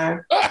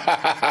crime?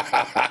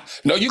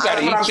 No, you got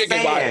to eat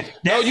chicken while.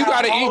 You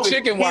got to eat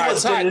chicken while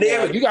it's hot.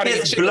 You got to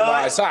eat chicken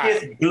while it's hot.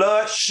 His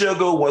blood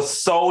sugar was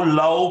so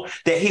low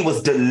that he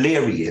was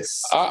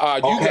delirious. You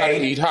got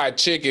to eat hot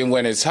chicken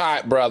when it's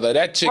hot, brother.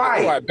 That chicken,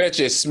 I bet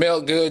you it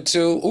smelled good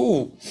too.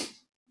 Ooh,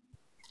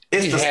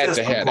 it's the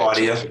system,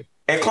 Claudia.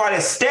 And Claudia,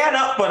 stand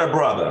up for the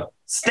brother.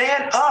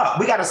 Stand up.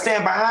 We got to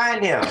stand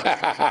behind him.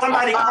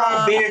 Somebody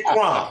call Big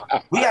Crump.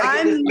 We got to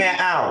get this man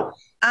out.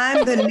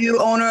 I'm the new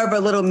owner of a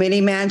little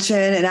mini mansion,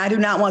 and I do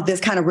not want this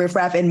kind of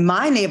riffraff in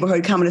my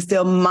neighborhood coming to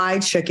steal my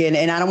chicken,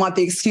 and I don't want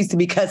the excuse to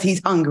be because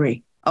he's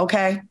hungry.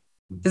 Okay?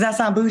 Does that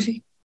sound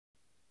bougie?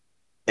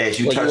 As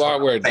you touch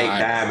fake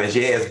diamonds.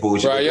 Yes,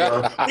 bougie. Right,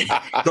 yeah.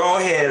 Go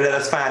ahead and let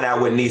us find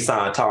out what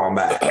Nissan talking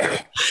about.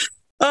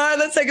 All right,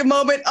 let's take a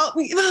moment. Oh,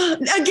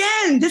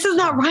 again, this is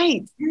not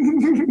right.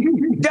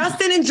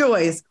 Dustin and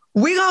Joyce,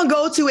 we're going to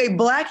go to a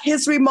Black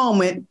History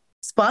moment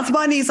sponsored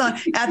by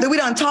Nissan after we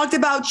done talked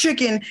about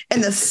chicken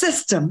and the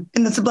system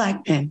in this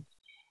Black man.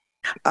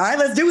 All right,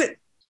 let's do it.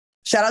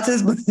 Shout out to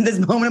this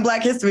moment in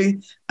Black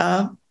History.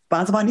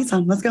 Sponsored by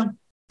Nissan. Let's go.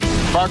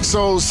 Fox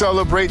Soul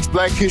celebrates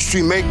Black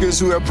history makers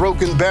who have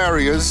broken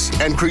barriers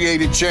and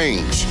created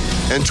change.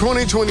 In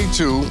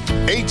 2022,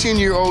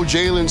 18-year-old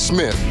Jalen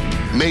Smith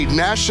made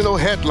national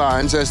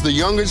headlines as the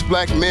youngest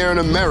Black mayor in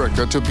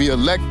America to be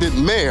elected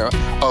mayor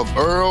of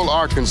Earle,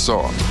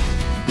 Arkansas.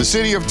 The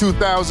city of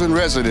 2,000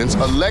 residents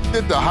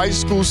elected the high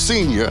school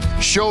senior,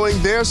 showing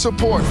their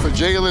support for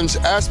Jalen's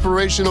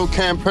aspirational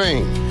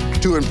campaign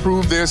to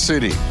improve their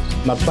city.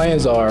 My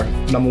plans are,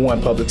 number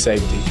one, public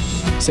safety.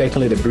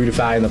 Secondly, the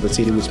beautifying of the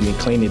city, which means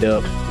clean it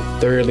up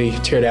thoroughly,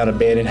 tear down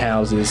abandoned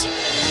houses.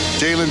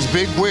 Jalen's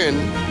big win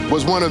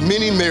was one of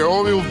many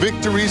mayoral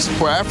victories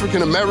for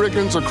African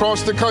Americans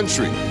across the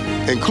country,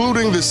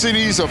 including the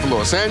cities of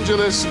Los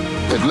Angeles,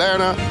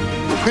 Atlanta,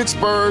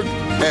 Pittsburgh,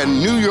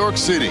 and New York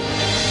City.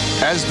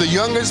 As the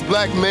youngest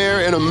Black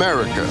mayor in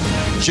America,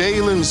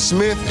 Jalen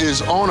Smith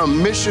is on a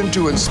mission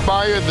to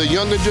inspire the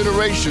younger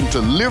generation to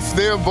lift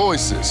their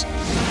voices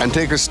and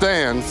take a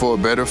stand for a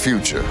better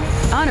future.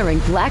 Honoring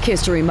Black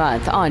History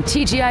Month on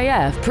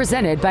TGIF,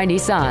 presented by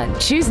Nissan.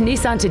 Choose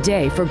Nissan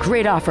today for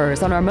great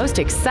offers on our most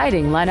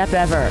exciting lineup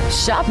ever.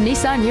 Shop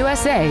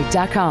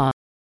NissanUSA.com.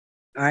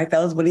 All right,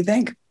 fellas, what do you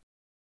think?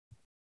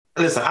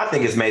 Listen, I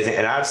think it's amazing.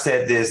 And I've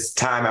said this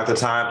time after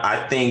time.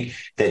 I think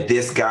that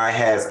this guy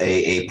has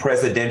a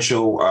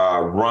presidential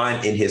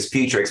run in his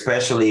future,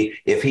 especially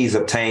if he's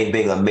obtained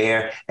being a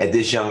mayor at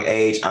this young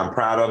age. I'm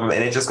proud of him.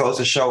 And it just goes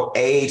to show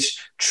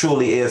age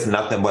truly is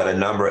nothing but a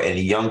number, and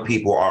young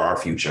people are our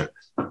future.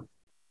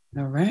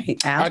 All right.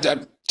 I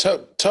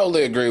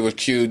totally agree with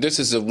Q. This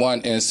is the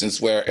one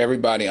instance where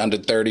everybody under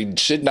 30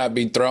 should not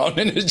be thrown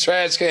in the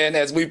trash can,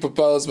 as we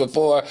proposed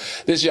before.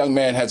 This young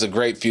man has a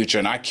great future,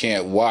 and I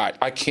can't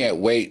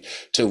wait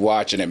to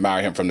watch and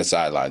admire him from the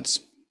sidelines.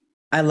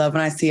 I love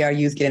when I see our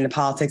youth get into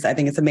politics. I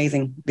think it's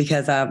amazing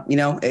because,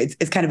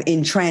 it's kind of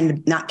in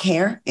trend, not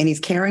care, and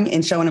he's caring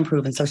and showing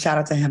improvement. So shout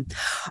out to him.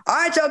 All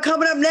right, y'all,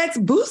 coming up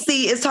next,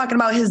 Boosie is talking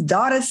about his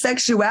daughter's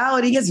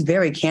sexuality. He gets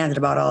very candid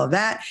about all of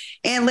that.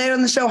 And later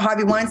in the show,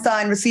 Harvey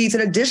Weinstein receives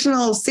an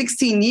additional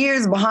 16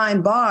 years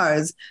behind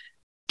bars.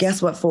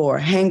 Guess what for?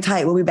 Hang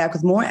tight. We'll be back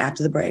with more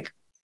after the break.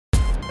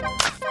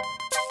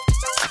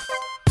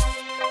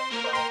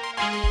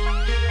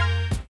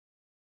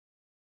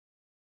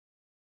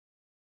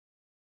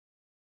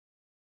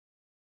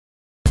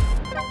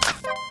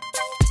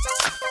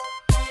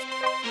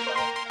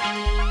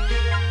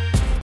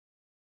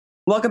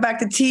 Welcome back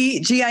to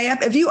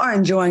TGIF. If you are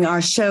enjoying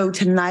our show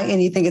tonight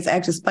and you think it's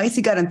extra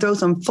spicy, go ahead and throw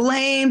some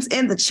flames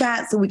in the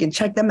chat so we can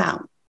check them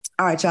out.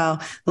 All right,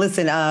 y'all.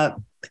 Listen,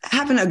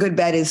 having a good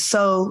bed is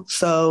so,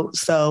 so,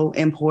 so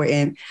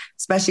important,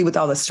 especially with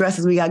all the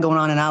stresses we got going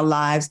on in our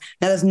lives.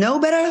 Now, there's no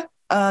better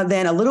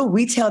than a little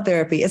retail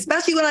therapy,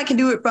 especially when I can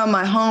do it from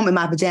my home in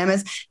my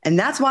pajamas. And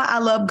that's why I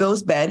love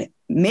Ghost Bed,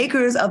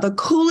 makers of the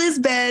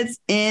coolest beds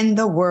in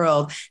the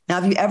world. Now,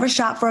 if you ever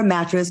shop for a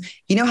mattress,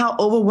 you know how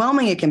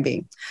overwhelming it can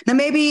be. Now,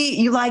 maybe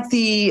you like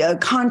the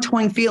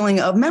contouring feeling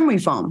of memory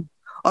foam,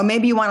 or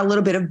maybe you want a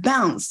little bit of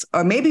bounce,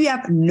 or maybe you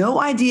have no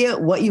idea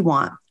what you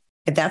want.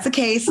 If that's the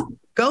case,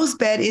 Ghost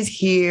Bed is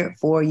here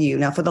for you.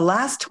 Now, for the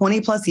last 20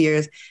 plus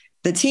years,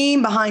 the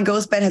team behind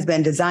Ghost Bed has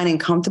been designing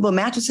comfortable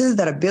mattresses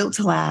that are built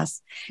to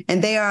last.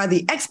 And they are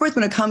the experts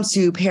when it comes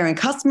to pairing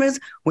customers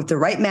with the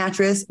right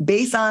mattress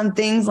based on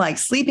things like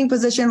sleeping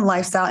position,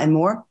 lifestyle, and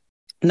more.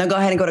 Now go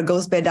ahead and go to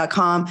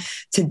ghostbed.com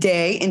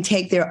today and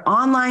take their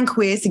online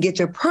quiz to get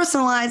your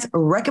personalized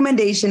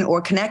recommendation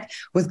or connect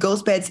with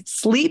Ghost Bed's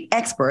sleep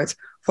experts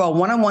for a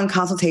one-on-one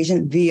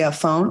consultation via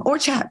phone or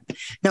chat.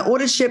 Now,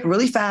 orders ship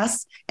really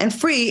fast and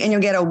free, and you'll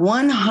get a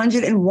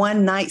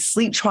 101-night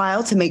sleep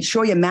trial to make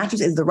sure your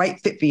mattress is the right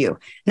fit for you.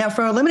 Now,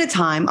 for a limited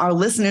time, our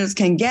listeners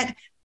can get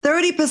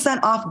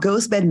 30% off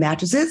Ghost Bed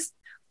mattresses,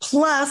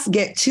 plus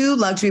get 2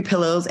 luxury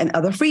pillows and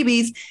other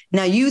freebies.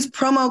 Now, use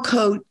promo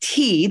code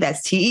T,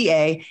 that's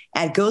TEA,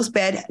 at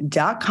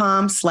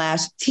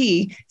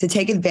ghostbed.com/T to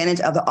take advantage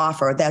of the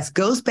offer. That's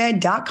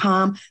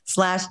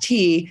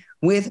ghostbed.com/T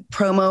with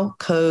promo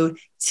code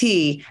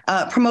T.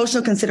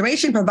 Promotional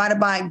consideration provided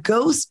by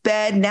Ghost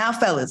Bed. Now,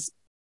 fellas,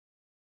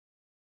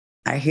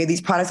 I hear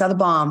these products are the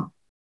bomb.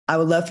 I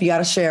would love for y'all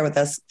to share with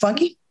us.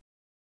 Funky?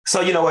 So,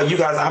 you know what, you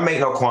guys, I make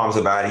no qualms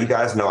about it. You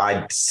guys know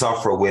I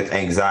suffer with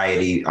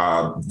anxiety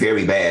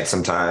very bad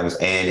sometimes.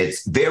 And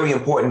it's very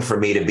important for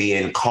me to be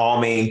in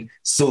calming,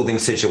 soothing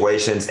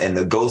situations. And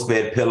the Ghost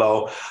Bed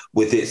pillow,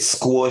 with its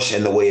squish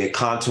and the way it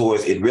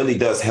contours, it really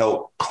does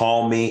help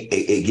calm me.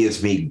 It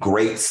gives me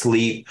great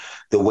sleep.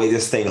 The way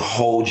this thing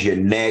holds your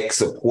neck,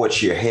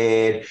 supports your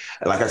head.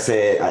 Like I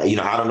said,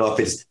 I don't know if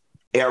it's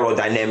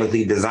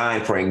aerodynamically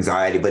designed for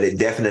anxiety, but it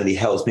definitely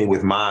helps me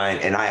with mine.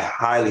 And I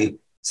highly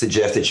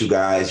suggest that you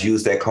guys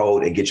use that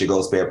code and get your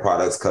Ghost Bed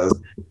products because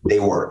they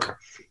work.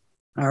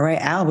 All right,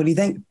 Al, what do you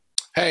think?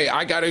 Hey,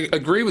 I got to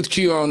agree with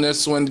Q on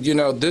this one. You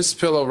know, this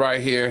pillow right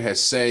here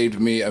has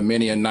saved me a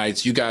many a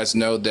nights. You guys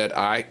know that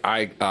I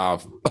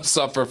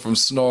suffer from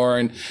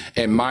snoring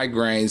and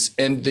migraines,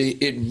 and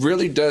it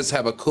really does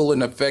have a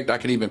cooling effect. I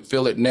can even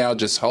feel it now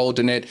just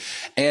holding it.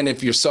 And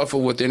if you suffer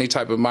with any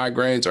type of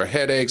migraines or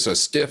headaches or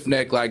stiff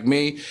neck like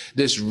me,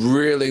 this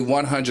really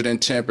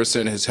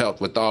 110% has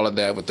helped with all of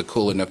that with the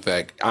cooling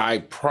effect. I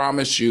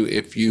promise you,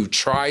 if you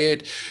try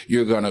it,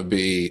 you're going to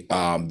be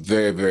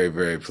very, very,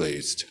 very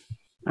pleased.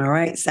 All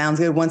right. Sounds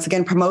good. Once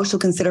again, promotional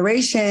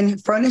consideration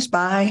furnished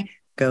by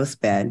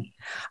Ghost Bed.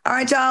 All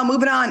right, y'all,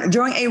 moving on.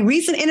 During a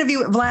recent interview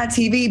with Vlad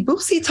TV,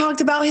 Boosie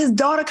talked about his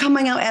daughter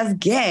coming out as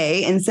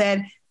gay and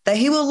said that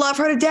he will love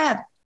her to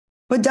death,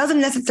 but doesn't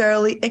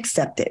necessarily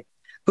accept it.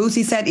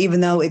 Boosie said,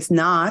 even though it's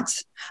not,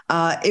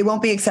 it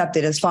won't be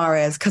accepted as far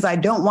as, because I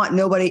don't want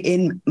nobody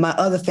in my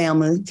other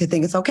family to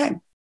think it's okay.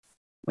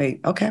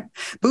 Wait, okay.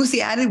 Boosie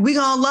added, we're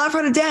going to love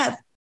her to death,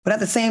 but at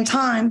the same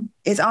time,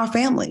 it's our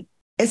family.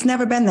 It's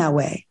never been that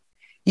way.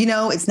 You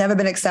know, it's never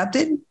been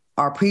accepted.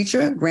 Our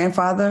preacher,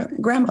 grandfather,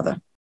 grandmother.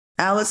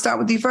 Al, let's start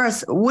with you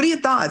first. What are your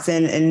thoughts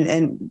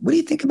and what do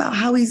you think about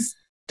how he's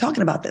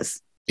talking about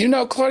this? You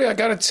know, Claudia, I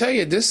got to tell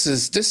you,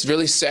 this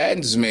really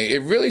saddens me.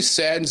 It really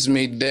saddens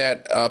me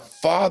that a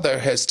father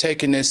has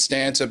taken this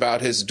stance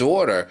about his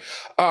daughter.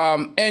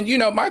 And, you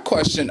know, my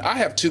question, I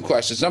have two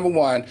questions. Number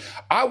one,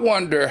 I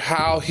wonder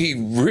how he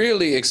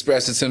really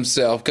expresses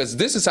himself, because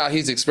this is how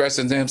he's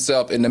expressing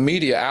himself in the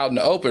media out in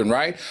the open,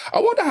 right?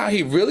 I wonder how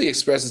he really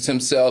expresses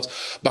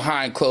himself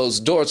behind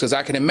closed doors, because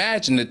I can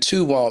imagine the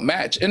two won't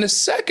match. And the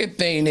second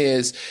thing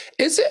is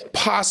it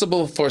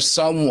possible for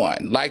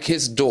someone like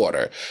his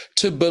daughter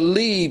to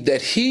believe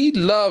that he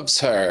loves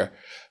her,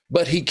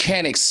 but he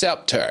can't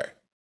accept her?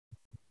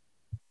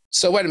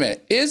 So wait a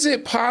minute, is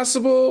it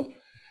possible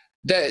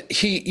that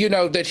he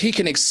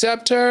can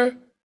accept her?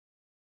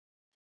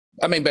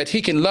 I mean, but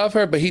he can love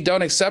her, but he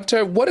don't accept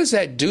her? What does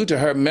that do to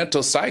her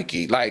mental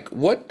psyche? Like,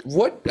 what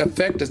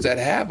effect does that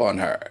have on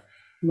her?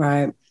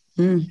 Right.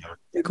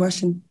 Good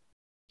question.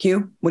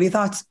 Q, what are your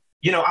thoughts?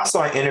 You know, I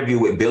saw an interview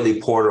with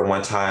Billy Porter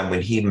one time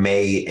when he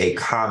made a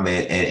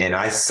comment, and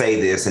I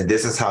say this, and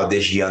this is how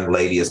this young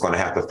lady is going to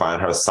have to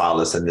find her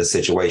solace in this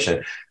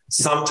situation.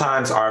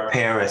 Sometimes our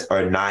parents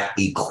are not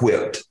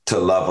equipped to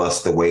love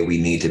us the way we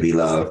need to be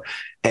loved.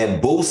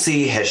 And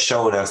Boosie has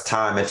shown us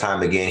time and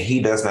time again,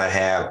 he does not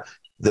have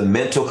the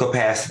mental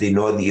capacity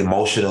nor the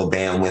emotional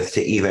bandwidth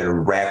to even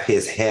wrap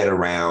his head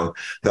around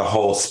the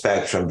whole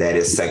spectrum that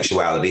is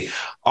sexuality.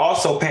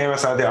 Also,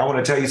 parents out there, I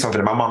want to tell you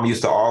something. My mom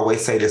used to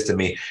always say this to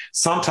me.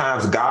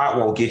 Sometimes God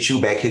won't get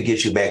you back. He'll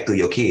get you back through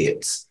your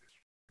kids.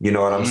 You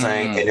know what I'm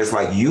saying? And it's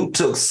like you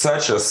took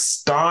such a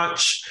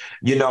staunch,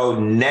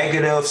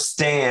 negative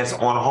stance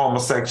on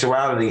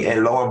homosexuality.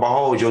 And lo and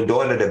behold, your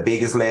daughter, the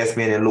biggest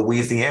lesbian in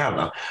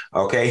Louisiana.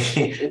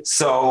 Okay.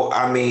 So,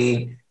 I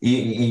mean,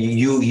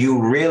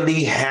 you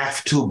really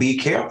have to be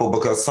careful,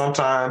 because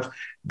sometimes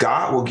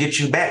God will get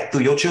you back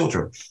through your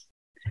children.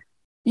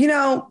 You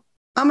know,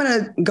 I'm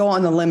going to go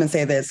on the limb and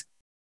say this.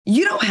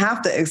 You don't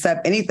have to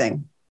accept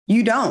anything.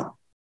 You don't.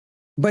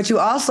 But you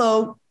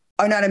also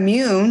are not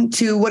immune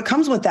to what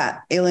comes with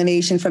that: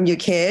 alienation from your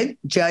kid,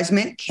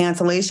 judgment,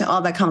 cancellation, all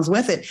that comes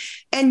with it.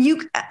 And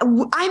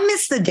I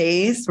miss the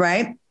days,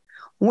 right,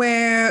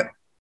 where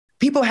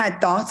people had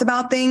thoughts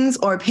about things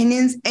or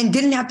opinions and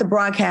didn't have to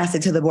broadcast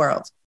it to the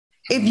world.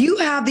 If you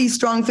have these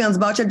strong feelings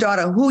about your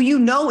daughter, who you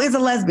know is a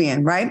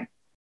lesbian, right?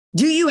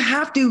 Do you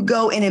have to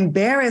go and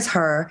embarrass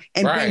her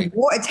and bring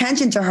more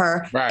attention to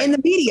her in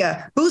the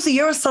media? Boosie,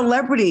 you're a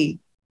celebrity.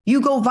 You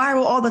go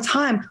viral all the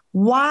time.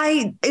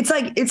 Why? It's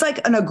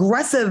like an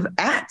aggressive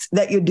act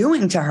that you're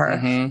doing to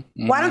her.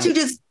 Why don't you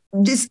just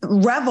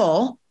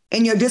revel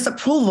in your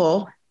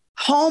disapproval,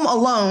 home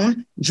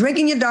alone,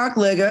 drinking your dark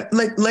liquor,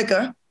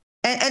 and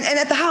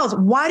at the house?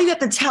 Why do you have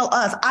to tell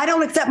us, I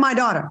don't accept my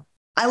daughter?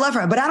 I love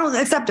her, but I don't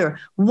accept her.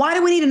 Why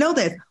do we need to know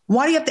this?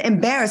 Why do you have to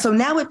embarrass? So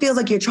now it feels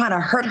like you're trying to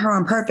hurt her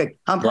on purpose.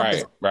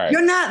 Right.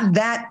 You're not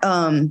that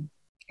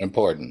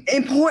important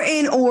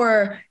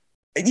or,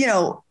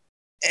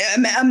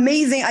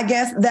 amazing, I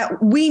guess,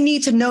 that we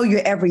need to know your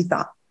every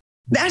thought.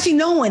 Actually,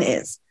 no one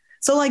is.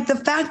 So like the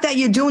fact that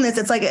you're doing this,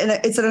 it's like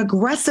it's an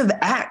aggressive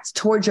act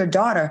towards your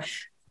daughter.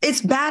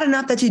 It's bad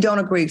enough that you don't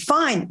agree.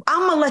 Fine, I'm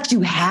going to let you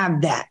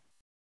have that.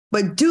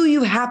 But do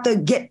you have to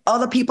get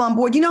other people on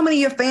board? You know how many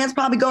of your fans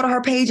probably go to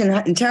her page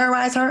and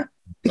terrorize her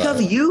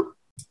because of you?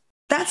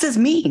 That's just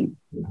mean.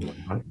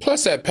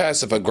 Plus that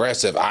passive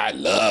aggressive, I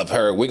love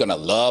her, we're going to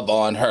love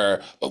on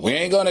her, but we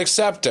ain't going to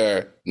accept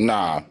her.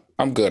 Nah,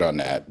 I'm good on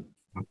that.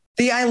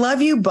 The I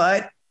love you,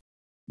 but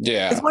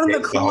it's one of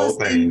the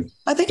coolest things.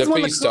 I think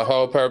defeats the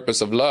whole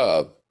purpose of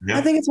love. Yeah.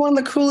 I think it's one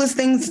of the coolest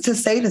things to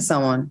say to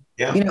someone.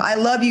 Yeah. I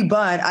love you,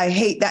 but I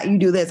hate that you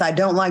do this. I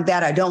don't like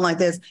that. I don't like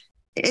this.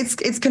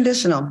 It's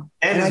conditional.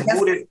 And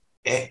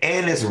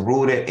it's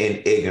rooted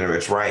in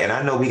ignorance, right? And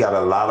I know we got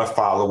a lot of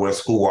followers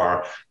who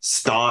are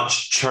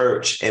staunch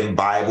church and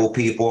Bible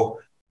people,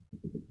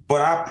 but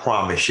I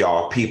promise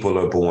y'all, people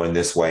are born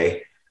this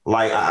way.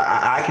 Like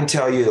I can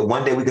tell you that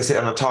one day we could sit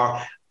down and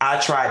talk. I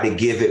tried to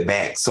give it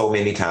back so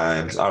many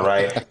times. All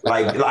right.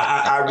 Like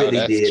I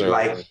really did. True.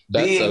 Like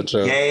being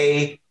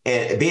gay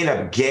and being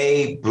a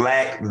gay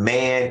Black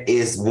man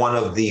is one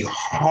of the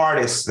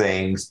hardest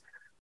things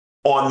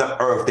on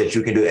the earth that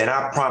you can do. And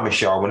I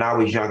promise y'all, when I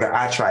was younger,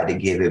 I tried to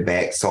give it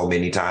back so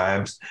many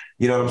times.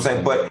 You know what I'm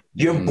saying? But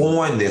you're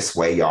born this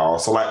way, y'all.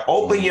 So like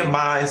open your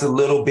minds a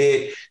little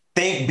bit,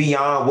 think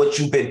beyond what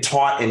you've been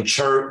taught in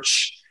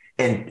church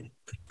and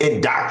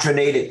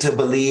indoctrinated to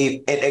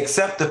believe, and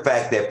accept the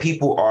fact that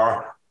people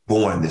are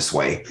born this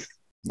way.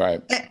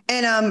 Right.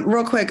 And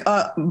real quick,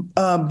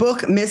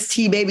 book Miss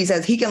T Baby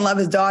says he can love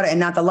his daughter and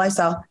not the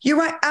lifestyle. You're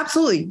right.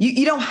 Absolutely.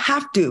 You don't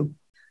have to,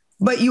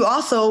 but you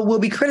also will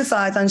be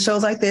criticized on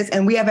shows like this,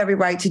 and we have every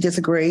right to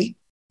disagree.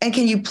 And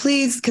can you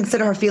please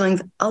consider her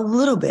feelings a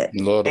little bit?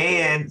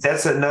 And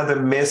that's another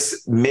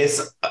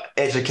miseducation,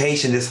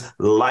 this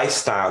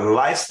lifestyle.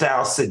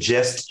 Lifestyle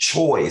suggests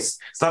choice.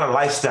 It's not a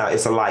lifestyle,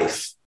 it's a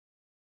life.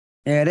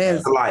 There it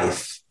is.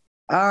 Life.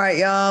 All right,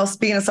 y'all.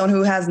 Speaking of someone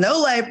who has no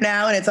life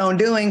now and its own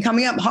doing,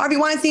 coming up, Harvey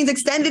Weinstein's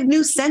extended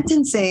new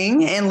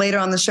sentencing. And later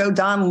on the show,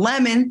 Don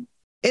Lemon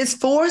is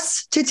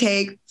forced to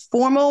take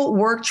formal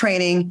work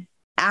training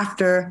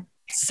after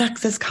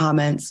sexist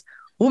comments.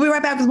 We'll be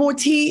right back with more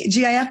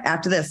TGIF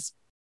after this.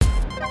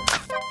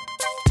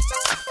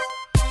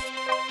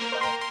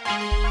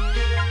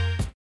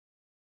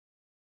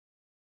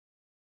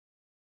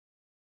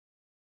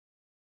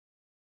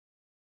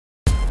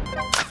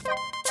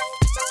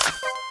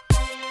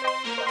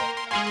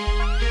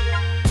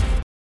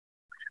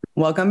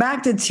 Welcome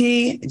back to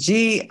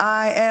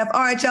TGIF. All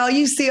right, y'all,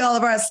 you see all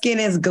of our skin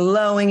is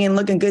glowing and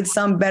looking good,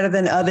 some better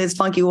than others.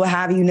 Funky will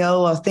have you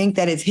know or think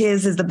that it's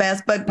his is the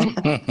best, but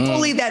we'll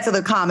leave that to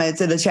the comments,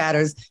 to the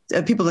chatters,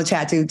 people in the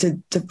chat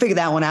to figure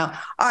that one out.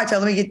 All right, y'all,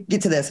 let me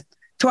get to this.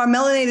 To our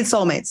melanated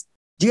soulmates,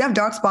 do you have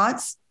dark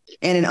spots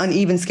and an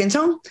uneven skin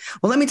tone?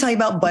 Well, let me tell you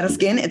about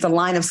Butterskin. It's a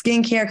line of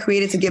skincare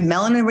created to give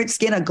melanin-rich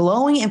skin a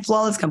glowing and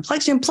flawless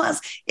complexion.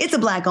 Plus, it's a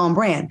Black-owned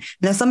brand.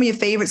 Now, some of your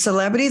favorite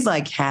celebrities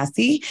like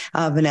Cassie,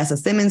 Vanessa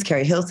Simmons,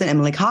 Carrie Hilson, and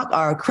Malik Hawk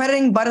are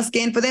crediting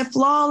Butterskin for their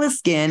flawless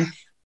skin.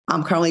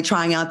 I'm currently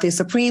trying out their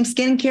Supreme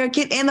Skincare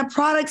Kit, and the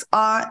products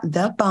are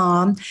the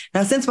bomb.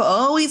 Now, since we're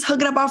always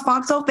hooking up our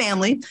Foxhole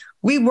family,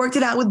 we worked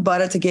it out with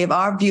Butter to give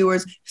our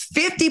viewers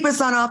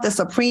 50% off the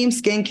Supreme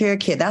Skincare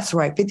Kit. That's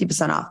right,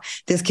 50%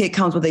 off. This kit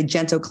comes with a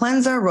gentle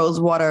cleanser, rose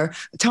water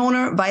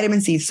toner,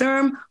 vitamin C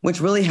serum, which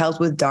really helps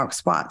with dark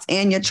spots,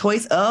 and your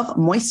choice of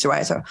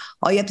moisturizer.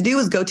 All you have to do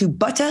is go to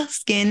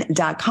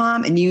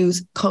butterskin.com and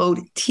use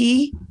code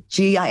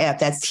TGIF.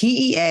 That's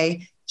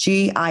TEAGIF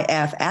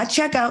at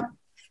checkout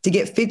to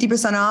get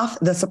 50% off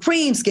the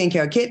Supreme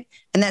Skincare Kit.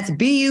 And that's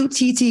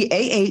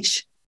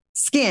BUTTAH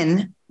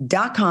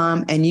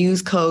skin.com and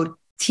use code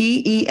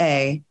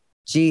TEAGIF.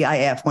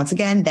 Once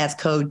again, that's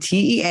code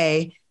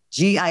TEAGIF.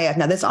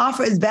 Now, this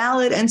offer is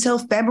valid until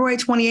February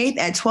 28th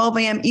at 12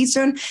 a.m.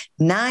 Eastern,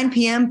 9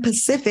 p.m.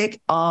 Pacific.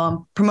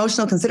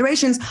 Promotional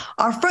considerations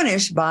are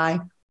furnished by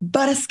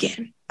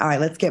Butterskin. All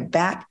right, let's get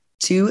back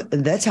to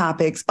the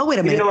topics. Oh, wait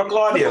a minute. You know what,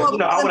 Claudia? I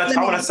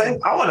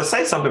want to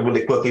say something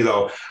really quickly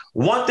though.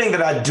 One thing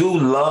that I do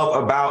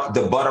love about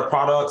the Butter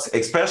products,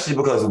 especially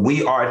because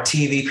we are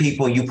TV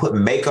people and you put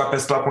makeup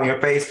and stuff on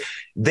your face,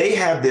 they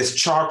have this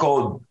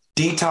charcoal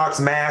detox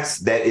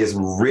mask that is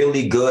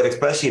really good,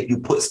 especially if you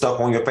put stuff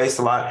on your face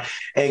a lot.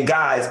 And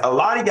guys, a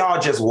lot of y'all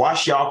just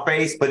wash y'all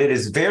face, but it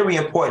is very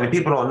important, and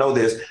people don't know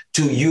this,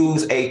 to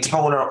use a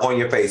toner on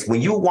your face.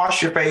 When you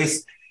wash your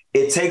face,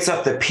 it takes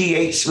up the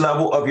pH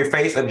level of your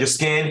face, of your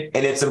skin,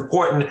 and it's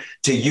important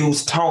to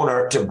use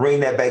toner to bring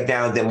that back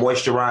down, then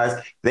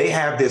moisturize. They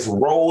have this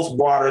rose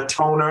water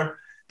toner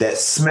that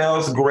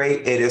smells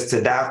great. It is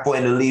to die for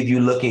and to leave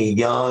you looking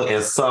young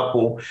and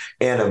supple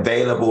and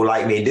available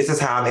like me. This is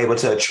how I'm able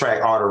to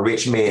attract all the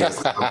rich men.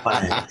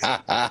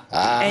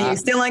 And you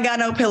still ain't got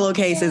no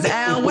pillowcases.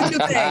 Al, what you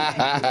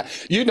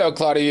think? You know,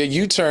 Claudia,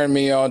 you turned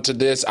me on to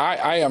this.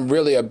 I am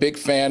really a big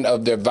fan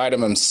of their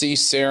vitamin C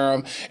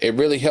serum. It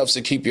really helps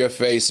to keep your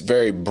face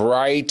very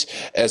bright,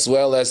 as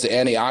well as the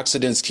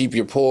antioxidants keep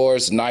your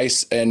pores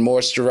nice and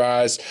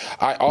moisturized.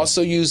 I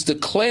also use the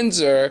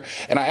cleanser,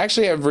 and I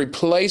actually have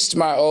replaced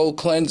my old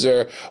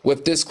cleanser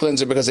with this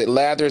cleanser because it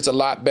lathers a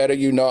lot better.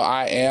 You know,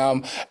 I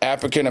am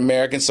African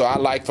American, so I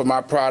like for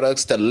my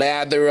products to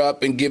lather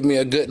up and give me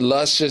a good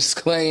luscious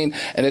clean,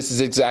 and this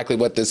is exactly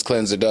what this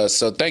cleanser does.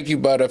 So thank you,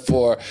 Butter,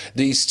 for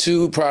these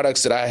two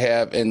products that I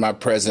have in my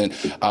present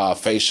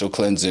facial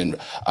cleansing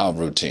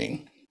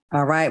routine.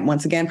 All right.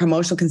 Once again,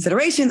 promotional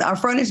considerations are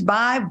furnished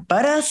by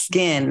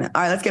Butterskin.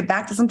 All right, let's get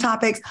back to some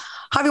topics.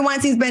 Harvey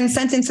Weinstein's been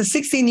sentenced to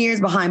 16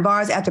 years behind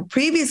bars after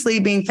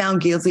previously being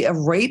found guilty of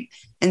rape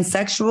and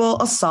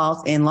sexual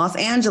assault in Los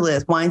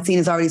Angeles. Weinstein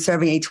is already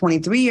serving a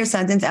 23-year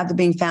sentence after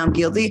being found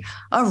guilty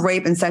of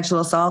rape and sexual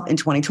assault in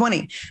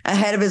 2020.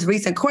 Ahead of his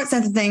recent court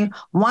sentencing,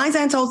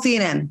 Weinstein told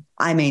CNN,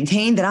 "I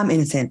maintain that I'm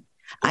innocent.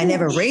 I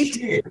never raped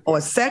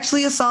or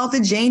sexually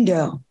assaulted Jane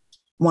Doe.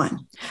 1,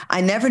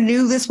 I never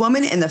knew this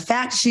woman, and the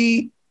fact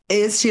she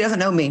doesn't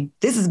know me.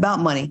 This is about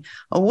money."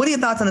 What are your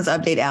thoughts on this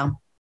update,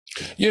 Al?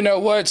 You know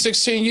what?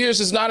 16 years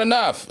is not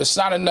enough. It's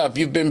not enough.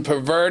 You've been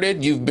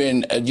perverted. You've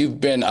been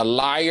a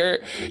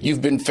liar. You've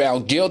been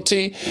found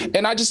guilty.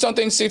 And I just don't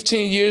think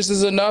 16 years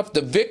is enough.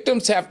 The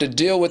victims have to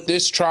deal with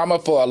this trauma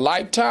for a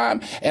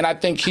lifetime. And I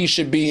think he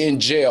should be in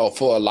jail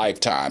for a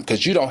lifetime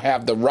because you don't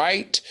have the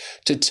right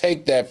to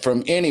take that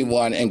from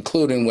anyone,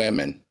 including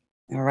women.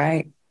 All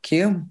right.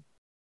 Q.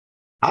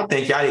 I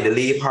think y'all need to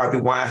leave Harvey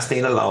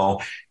Weinstein alone.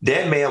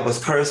 That man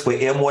was cursed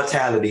with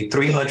immortality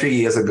 300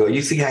 years ago.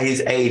 You see how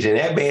he's aging.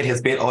 That man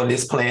has been on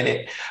this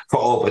planet for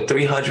over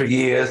 300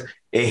 years,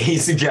 and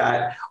he's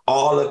got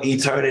all of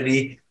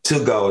eternity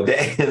to go.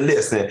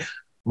 Listen,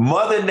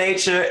 Mother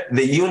Nature,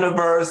 the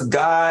universe,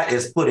 God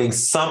is putting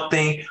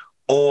something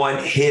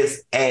on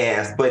his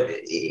ass.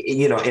 But,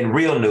 you know, in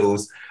real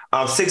news,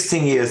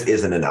 16 years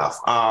isn't enough.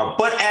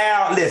 But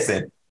Al,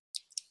 listen,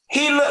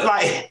 he looked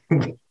like...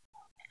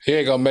 He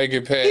ain't gonna make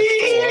it past.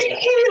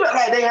 He look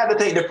like they have to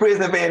take the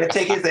prison van and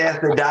take his ass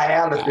to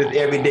dialysis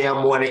every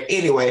damn morning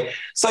anyway.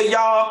 So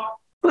y'all,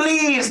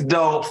 please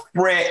don't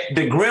fret.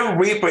 The Grim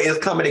Reaper is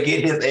coming to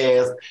get his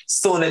ass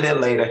sooner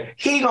than later.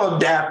 He gonna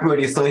die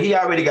pretty soon. He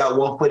already got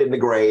one foot in the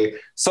grave.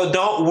 So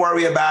don't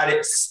worry about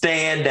it.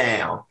 Stand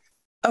down.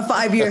 A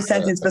 5-year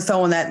sentence for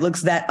someone that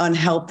looks that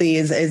unhealthy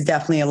is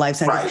definitely a life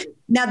sentence. Right.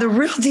 Now, the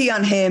real tea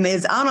on him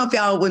is, I don't know if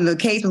y'all, when the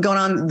case was going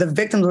on, the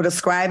victims were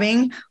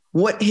describing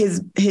what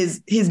his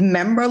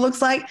member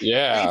looks like.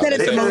 Yeah.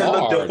 They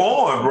look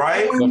deformed,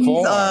 right?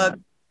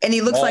 And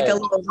he looks like a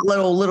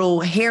little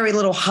hairy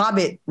little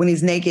hobbit when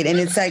he's naked. And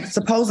it's like,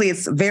 supposedly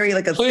it's very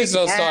like a. Please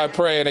don't start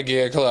praying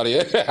again,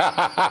 Claudia.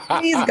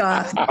 Please,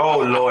 God. Oh,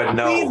 Lord,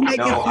 no.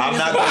 No, I'm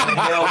not going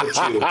to hell with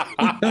you.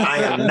 I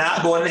am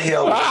not going to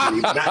hell with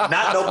you.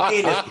 Not no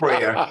penis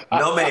prayer.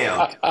 No,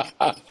 ma'am.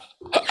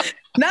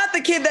 Not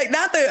the kid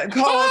not the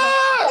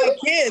call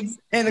kids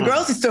in the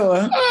grocery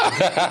store.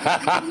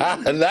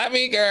 Not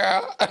me,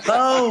 girl.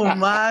 Oh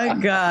my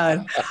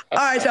God. All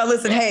right, y'all,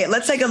 listen. Hey,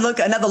 let's take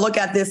another look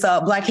at this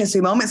Black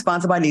History Moment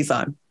sponsored by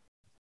Nissan.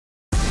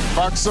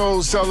 Fox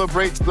Soul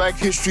celebrates Black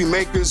history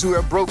makers who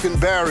have broken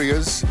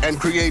barriers and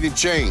created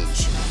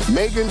change.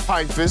 Megan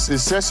Pifus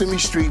is Sesame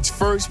Street's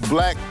first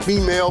Black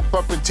female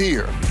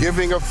puppeteer,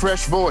 giving a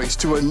fresh voice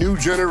to a new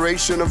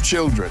generation of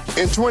children.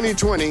 In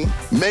 2020,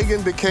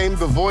 Megan became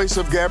the voice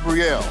of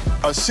Gabrielle,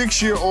 a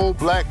 6-year-old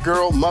Black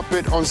girl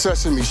Muppet on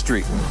Sesame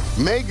Street.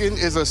 Megan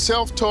is a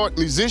self-taught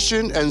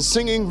musician and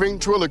singing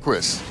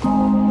ventriloquist.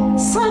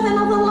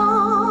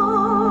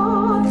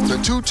 The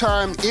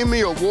 2-time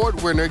Emmy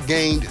Award winner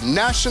gained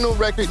national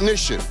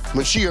recognition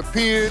when she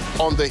appeared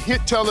on the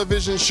hit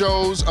television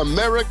shows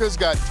America's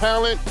Got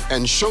Talent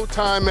and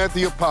Showtime at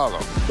the Apollo.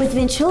 With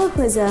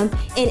ventriloquism,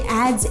 it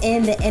adds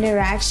in the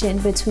interaction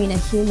between a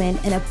human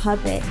and a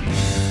puppet.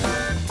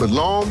 But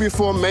long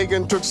before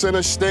Megan took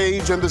center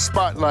stage and the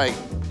spotlight,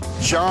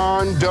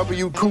 John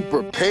W.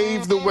 Cooper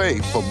paved the way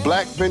for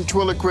Black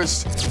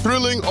ventriloquists,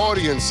 thrilling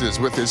audiences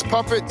with his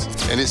puppets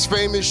and his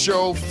famous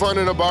show, Fun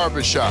in a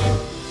Barbershop.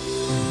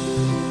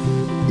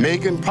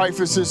 Megan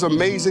Pifus'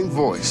 amazing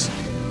voice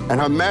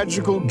and her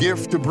magical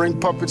gift to bring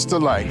puppets to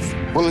life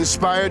will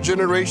inspire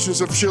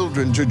generations of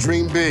children to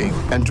dream big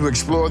and to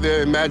explore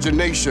their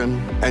imagination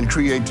and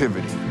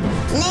creativity.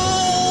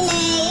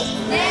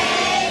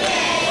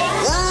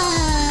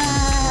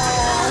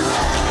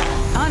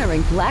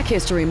 Honoring Black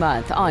History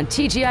Month on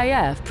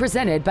TGIF,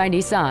 presented by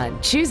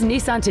Nissan. Choose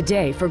Nissan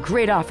today for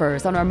great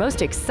offers on our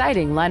most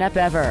exciting lineup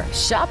ever.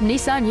 Shop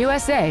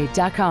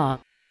NissanUSA.com.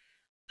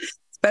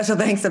 Special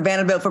thanks to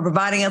Vanderbilt for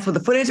providing us with the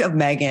footage of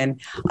Megan.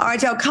 All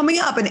right, y'all, coming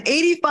up, an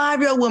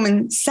 85-year-old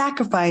woman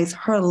sacrificed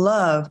her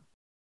life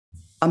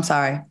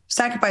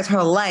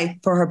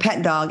for her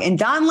pet dog. And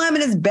Don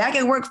Lemon is back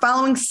at work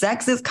following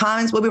sexist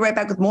comments. We'll be right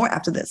back with more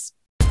after this.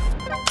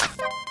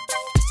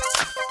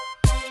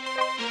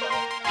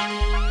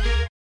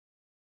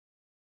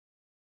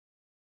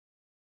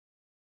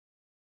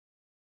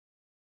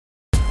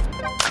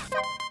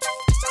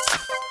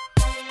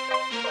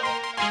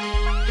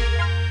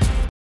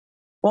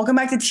 Welcome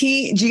back to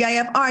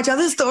TGIF. All right, y'all,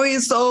 this story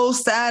is so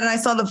sad. And I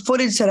saw the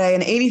footage today.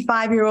 An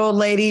 85-year-old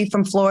lady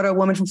from Florida, a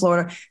woman from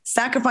Florida,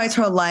 sacrificed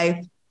her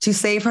life to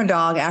save her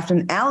dog after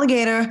an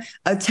alligator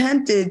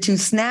attempted to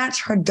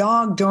snatch her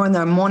dog during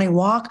their morning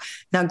walk.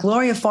 Now,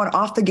 Gloria fought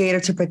off the gator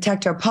to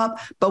protect her pup,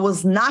 but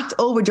was knocked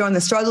over during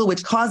the struggle,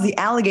 which caused the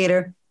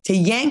alligator to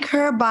yank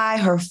her by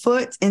her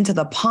foot into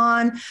the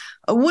pond.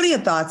 What are your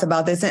thoughts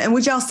about this? And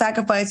would y'all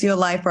sacrifice your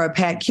life for a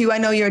pet? Q, I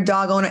know you're a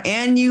dog owner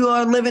and you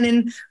are living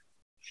in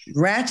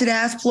ratchet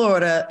ass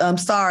Florida. I'm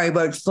sorry,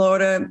 but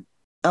Florida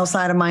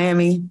outside of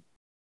Miami.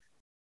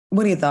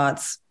 What are your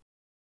thoughts?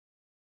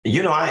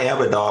 You know, I am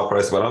a dog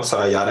person, but I'm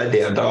sorry, y'all. That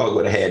damn dog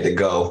would have had to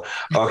go.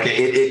 Okay,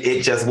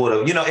 it just would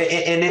have. You know,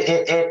 and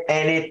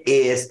it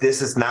is.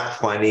 This is not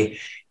funny.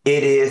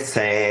 It is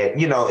sad.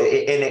 You know,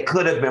 and it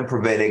could have been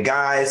prevented.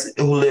 Guys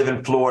who live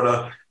in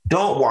Florida,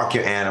 don't walk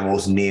your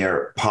animals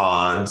near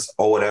ponds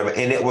or whatever.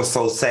 And it was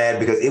so sad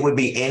because it would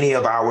be any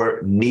of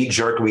our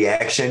knee-jerk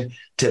reaction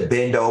to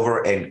bend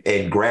over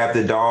and grab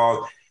the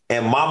dog.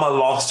 And Mama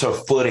lost her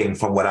footing,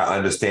 from what I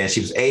understand.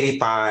 She was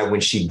 85.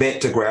 When she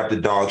bent to grab the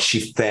dog,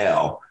 she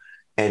fell.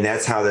 And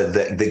that's how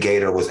the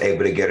gator was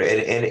able to get her.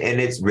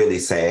 And it's really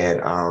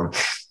sad.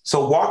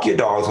 So walk your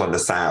dogs on the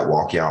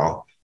sidewalk,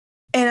 y'all.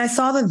 And I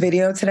saw the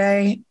video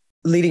today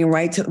leading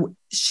right to,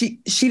 she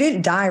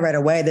didn't die right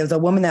away. There was a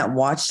woman that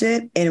watched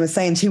it and it was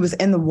saying she was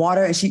in the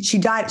water and she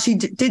died. She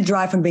did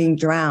die from being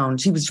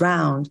drowned. She was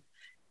drowned.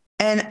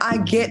 And I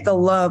get the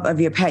love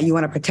of your pet. You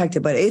want to protect it,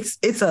 but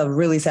it's a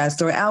really sad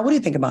story. Al, what do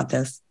you think about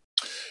this?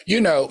 You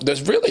know, the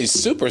really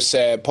super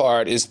sad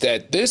part is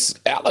that this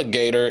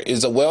alligator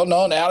is a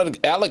well-known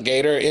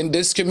alligator in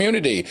this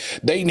community.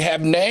 They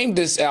have named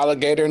this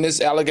alligator, and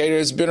this alligator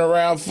has been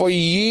around for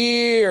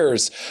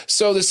years.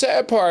 So the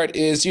sad part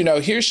is, you know,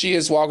 here she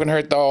is walking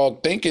her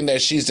dog thinking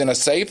that she's in a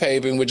safe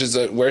haven, which is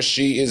where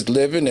she is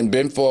living and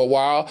been for a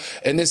while.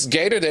 And this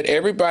gator that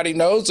everybody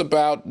knows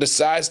about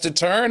decides to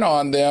turn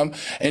on them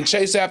and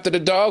chase after the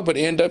dog, but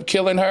end up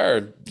killing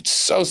her.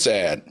 So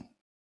sad.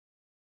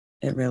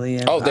 It really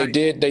is. Oh, they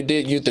did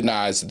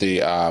euthanize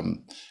the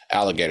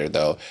alligator,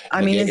 though.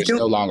 I mean, it's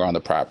no longer on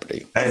the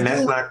property. And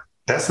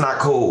that's not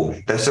cool.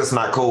 That's just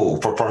not cool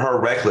for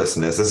her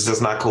recklessness. It's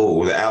just not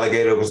cool. The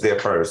alligator was there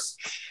first.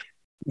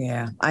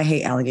 Yeah, I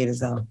hate alligators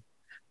though.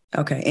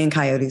 Okay, and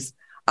coyotes.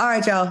 All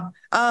right, y'all.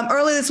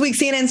 Earlier this week,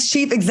 CNN's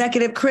chief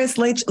executive Chris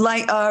Licht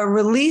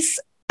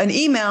released an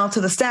email to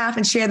the staff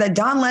and shared that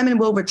Don Lemon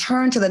will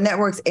return to the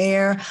network's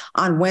air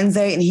on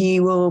Wednesday, and he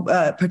will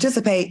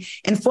participate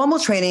in formal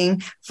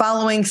training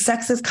following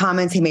sexist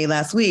comments he made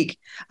last week.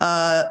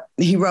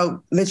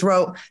 Mitch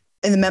wrote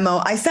in the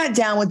memo, I sat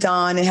down with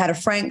Don and had a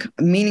frank,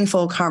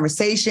 meaningful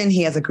conversation.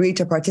 He has agreed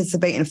to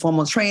participate in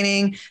formal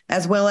training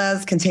as well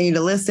as continue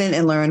to listen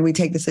and learn. We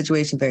take the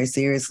situation very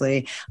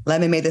seriously.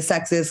 Lemon made the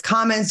sexist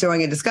comments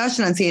during a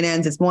discussion on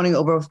CNN this morning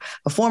over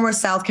a former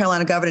South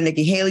Carolina Governor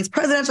Nikki Haley's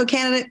presidential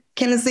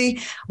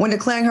candidacy. When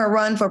declaring her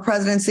run for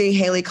presidency,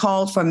 Haley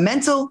called for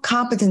mental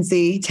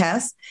competency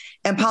tests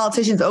and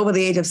politicians over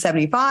the age of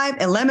 75.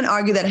 And Lemon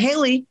argued that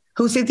Haley,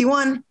 who's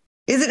 51,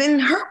 isn't in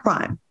her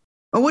prime.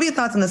 Well, what are your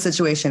thoughts on the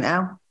situation,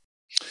 Al?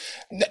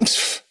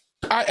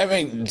 I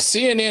mean,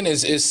 CNN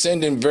is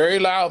sending very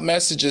loud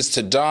messages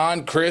to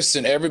Don, Chris,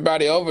 and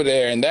everybody over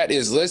there. And that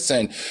is,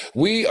 listen,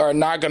 we are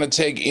not going to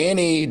take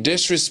any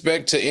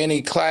disrespect to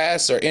any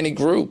class or any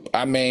group.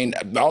 I mean,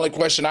 the only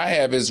question I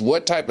have is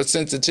what type of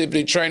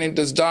sensitivity training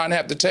does Don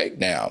have to take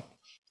now?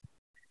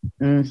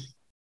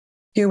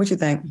 Hear what you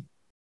think.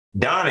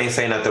 Don ain't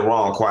saying nothing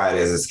wrong, quiet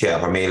as it's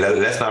kept. I mean,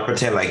 let's not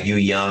pretend like you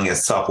young and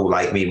supple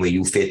like me when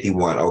you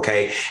 51,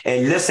 okay?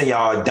 And listen,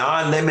 y'all,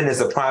 Don Lemon is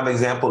a prime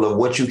example of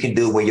what you can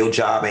do when your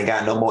job ain't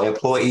got no more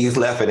employees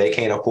left and they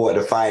can't afford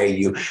to fire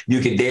you.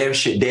 You can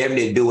damn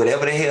near do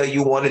whatever the hell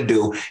you want to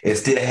do and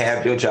still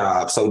have your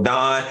job. So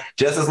Don,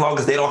 just as long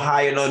as they don't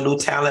hire no new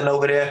talent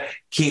over there,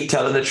 keep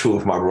telling the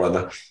truth, my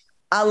brother.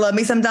 I love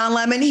me some Don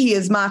Lemon. He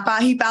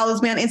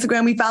follows me on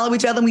Instagram. We follow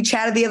each other. And we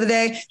chatted the other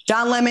day.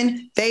 Don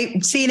Lemon,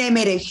 CNN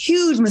made a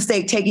huge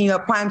mistake taking you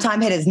up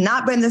primetime. It has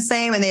not been the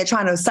same. And they're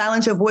trying to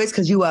silence your voice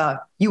because you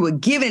were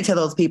giving it to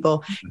those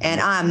people. And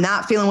I'm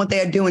not feeling what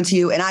they're doing to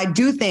you. And I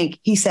do think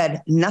he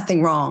said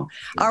nothing wrong.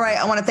 All right.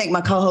 I want to thank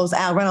my co-hosts,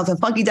 Al Reynolds and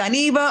Funky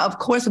Dineva, of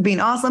course, for being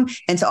awesome.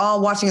 And to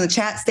all watching in the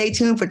chat, stay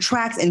tuned for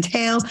Tracks and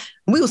Tales.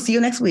 We will see you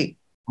next week.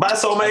 Bye,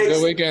 soulmates. Have a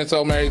good weekend,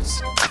 soulmates.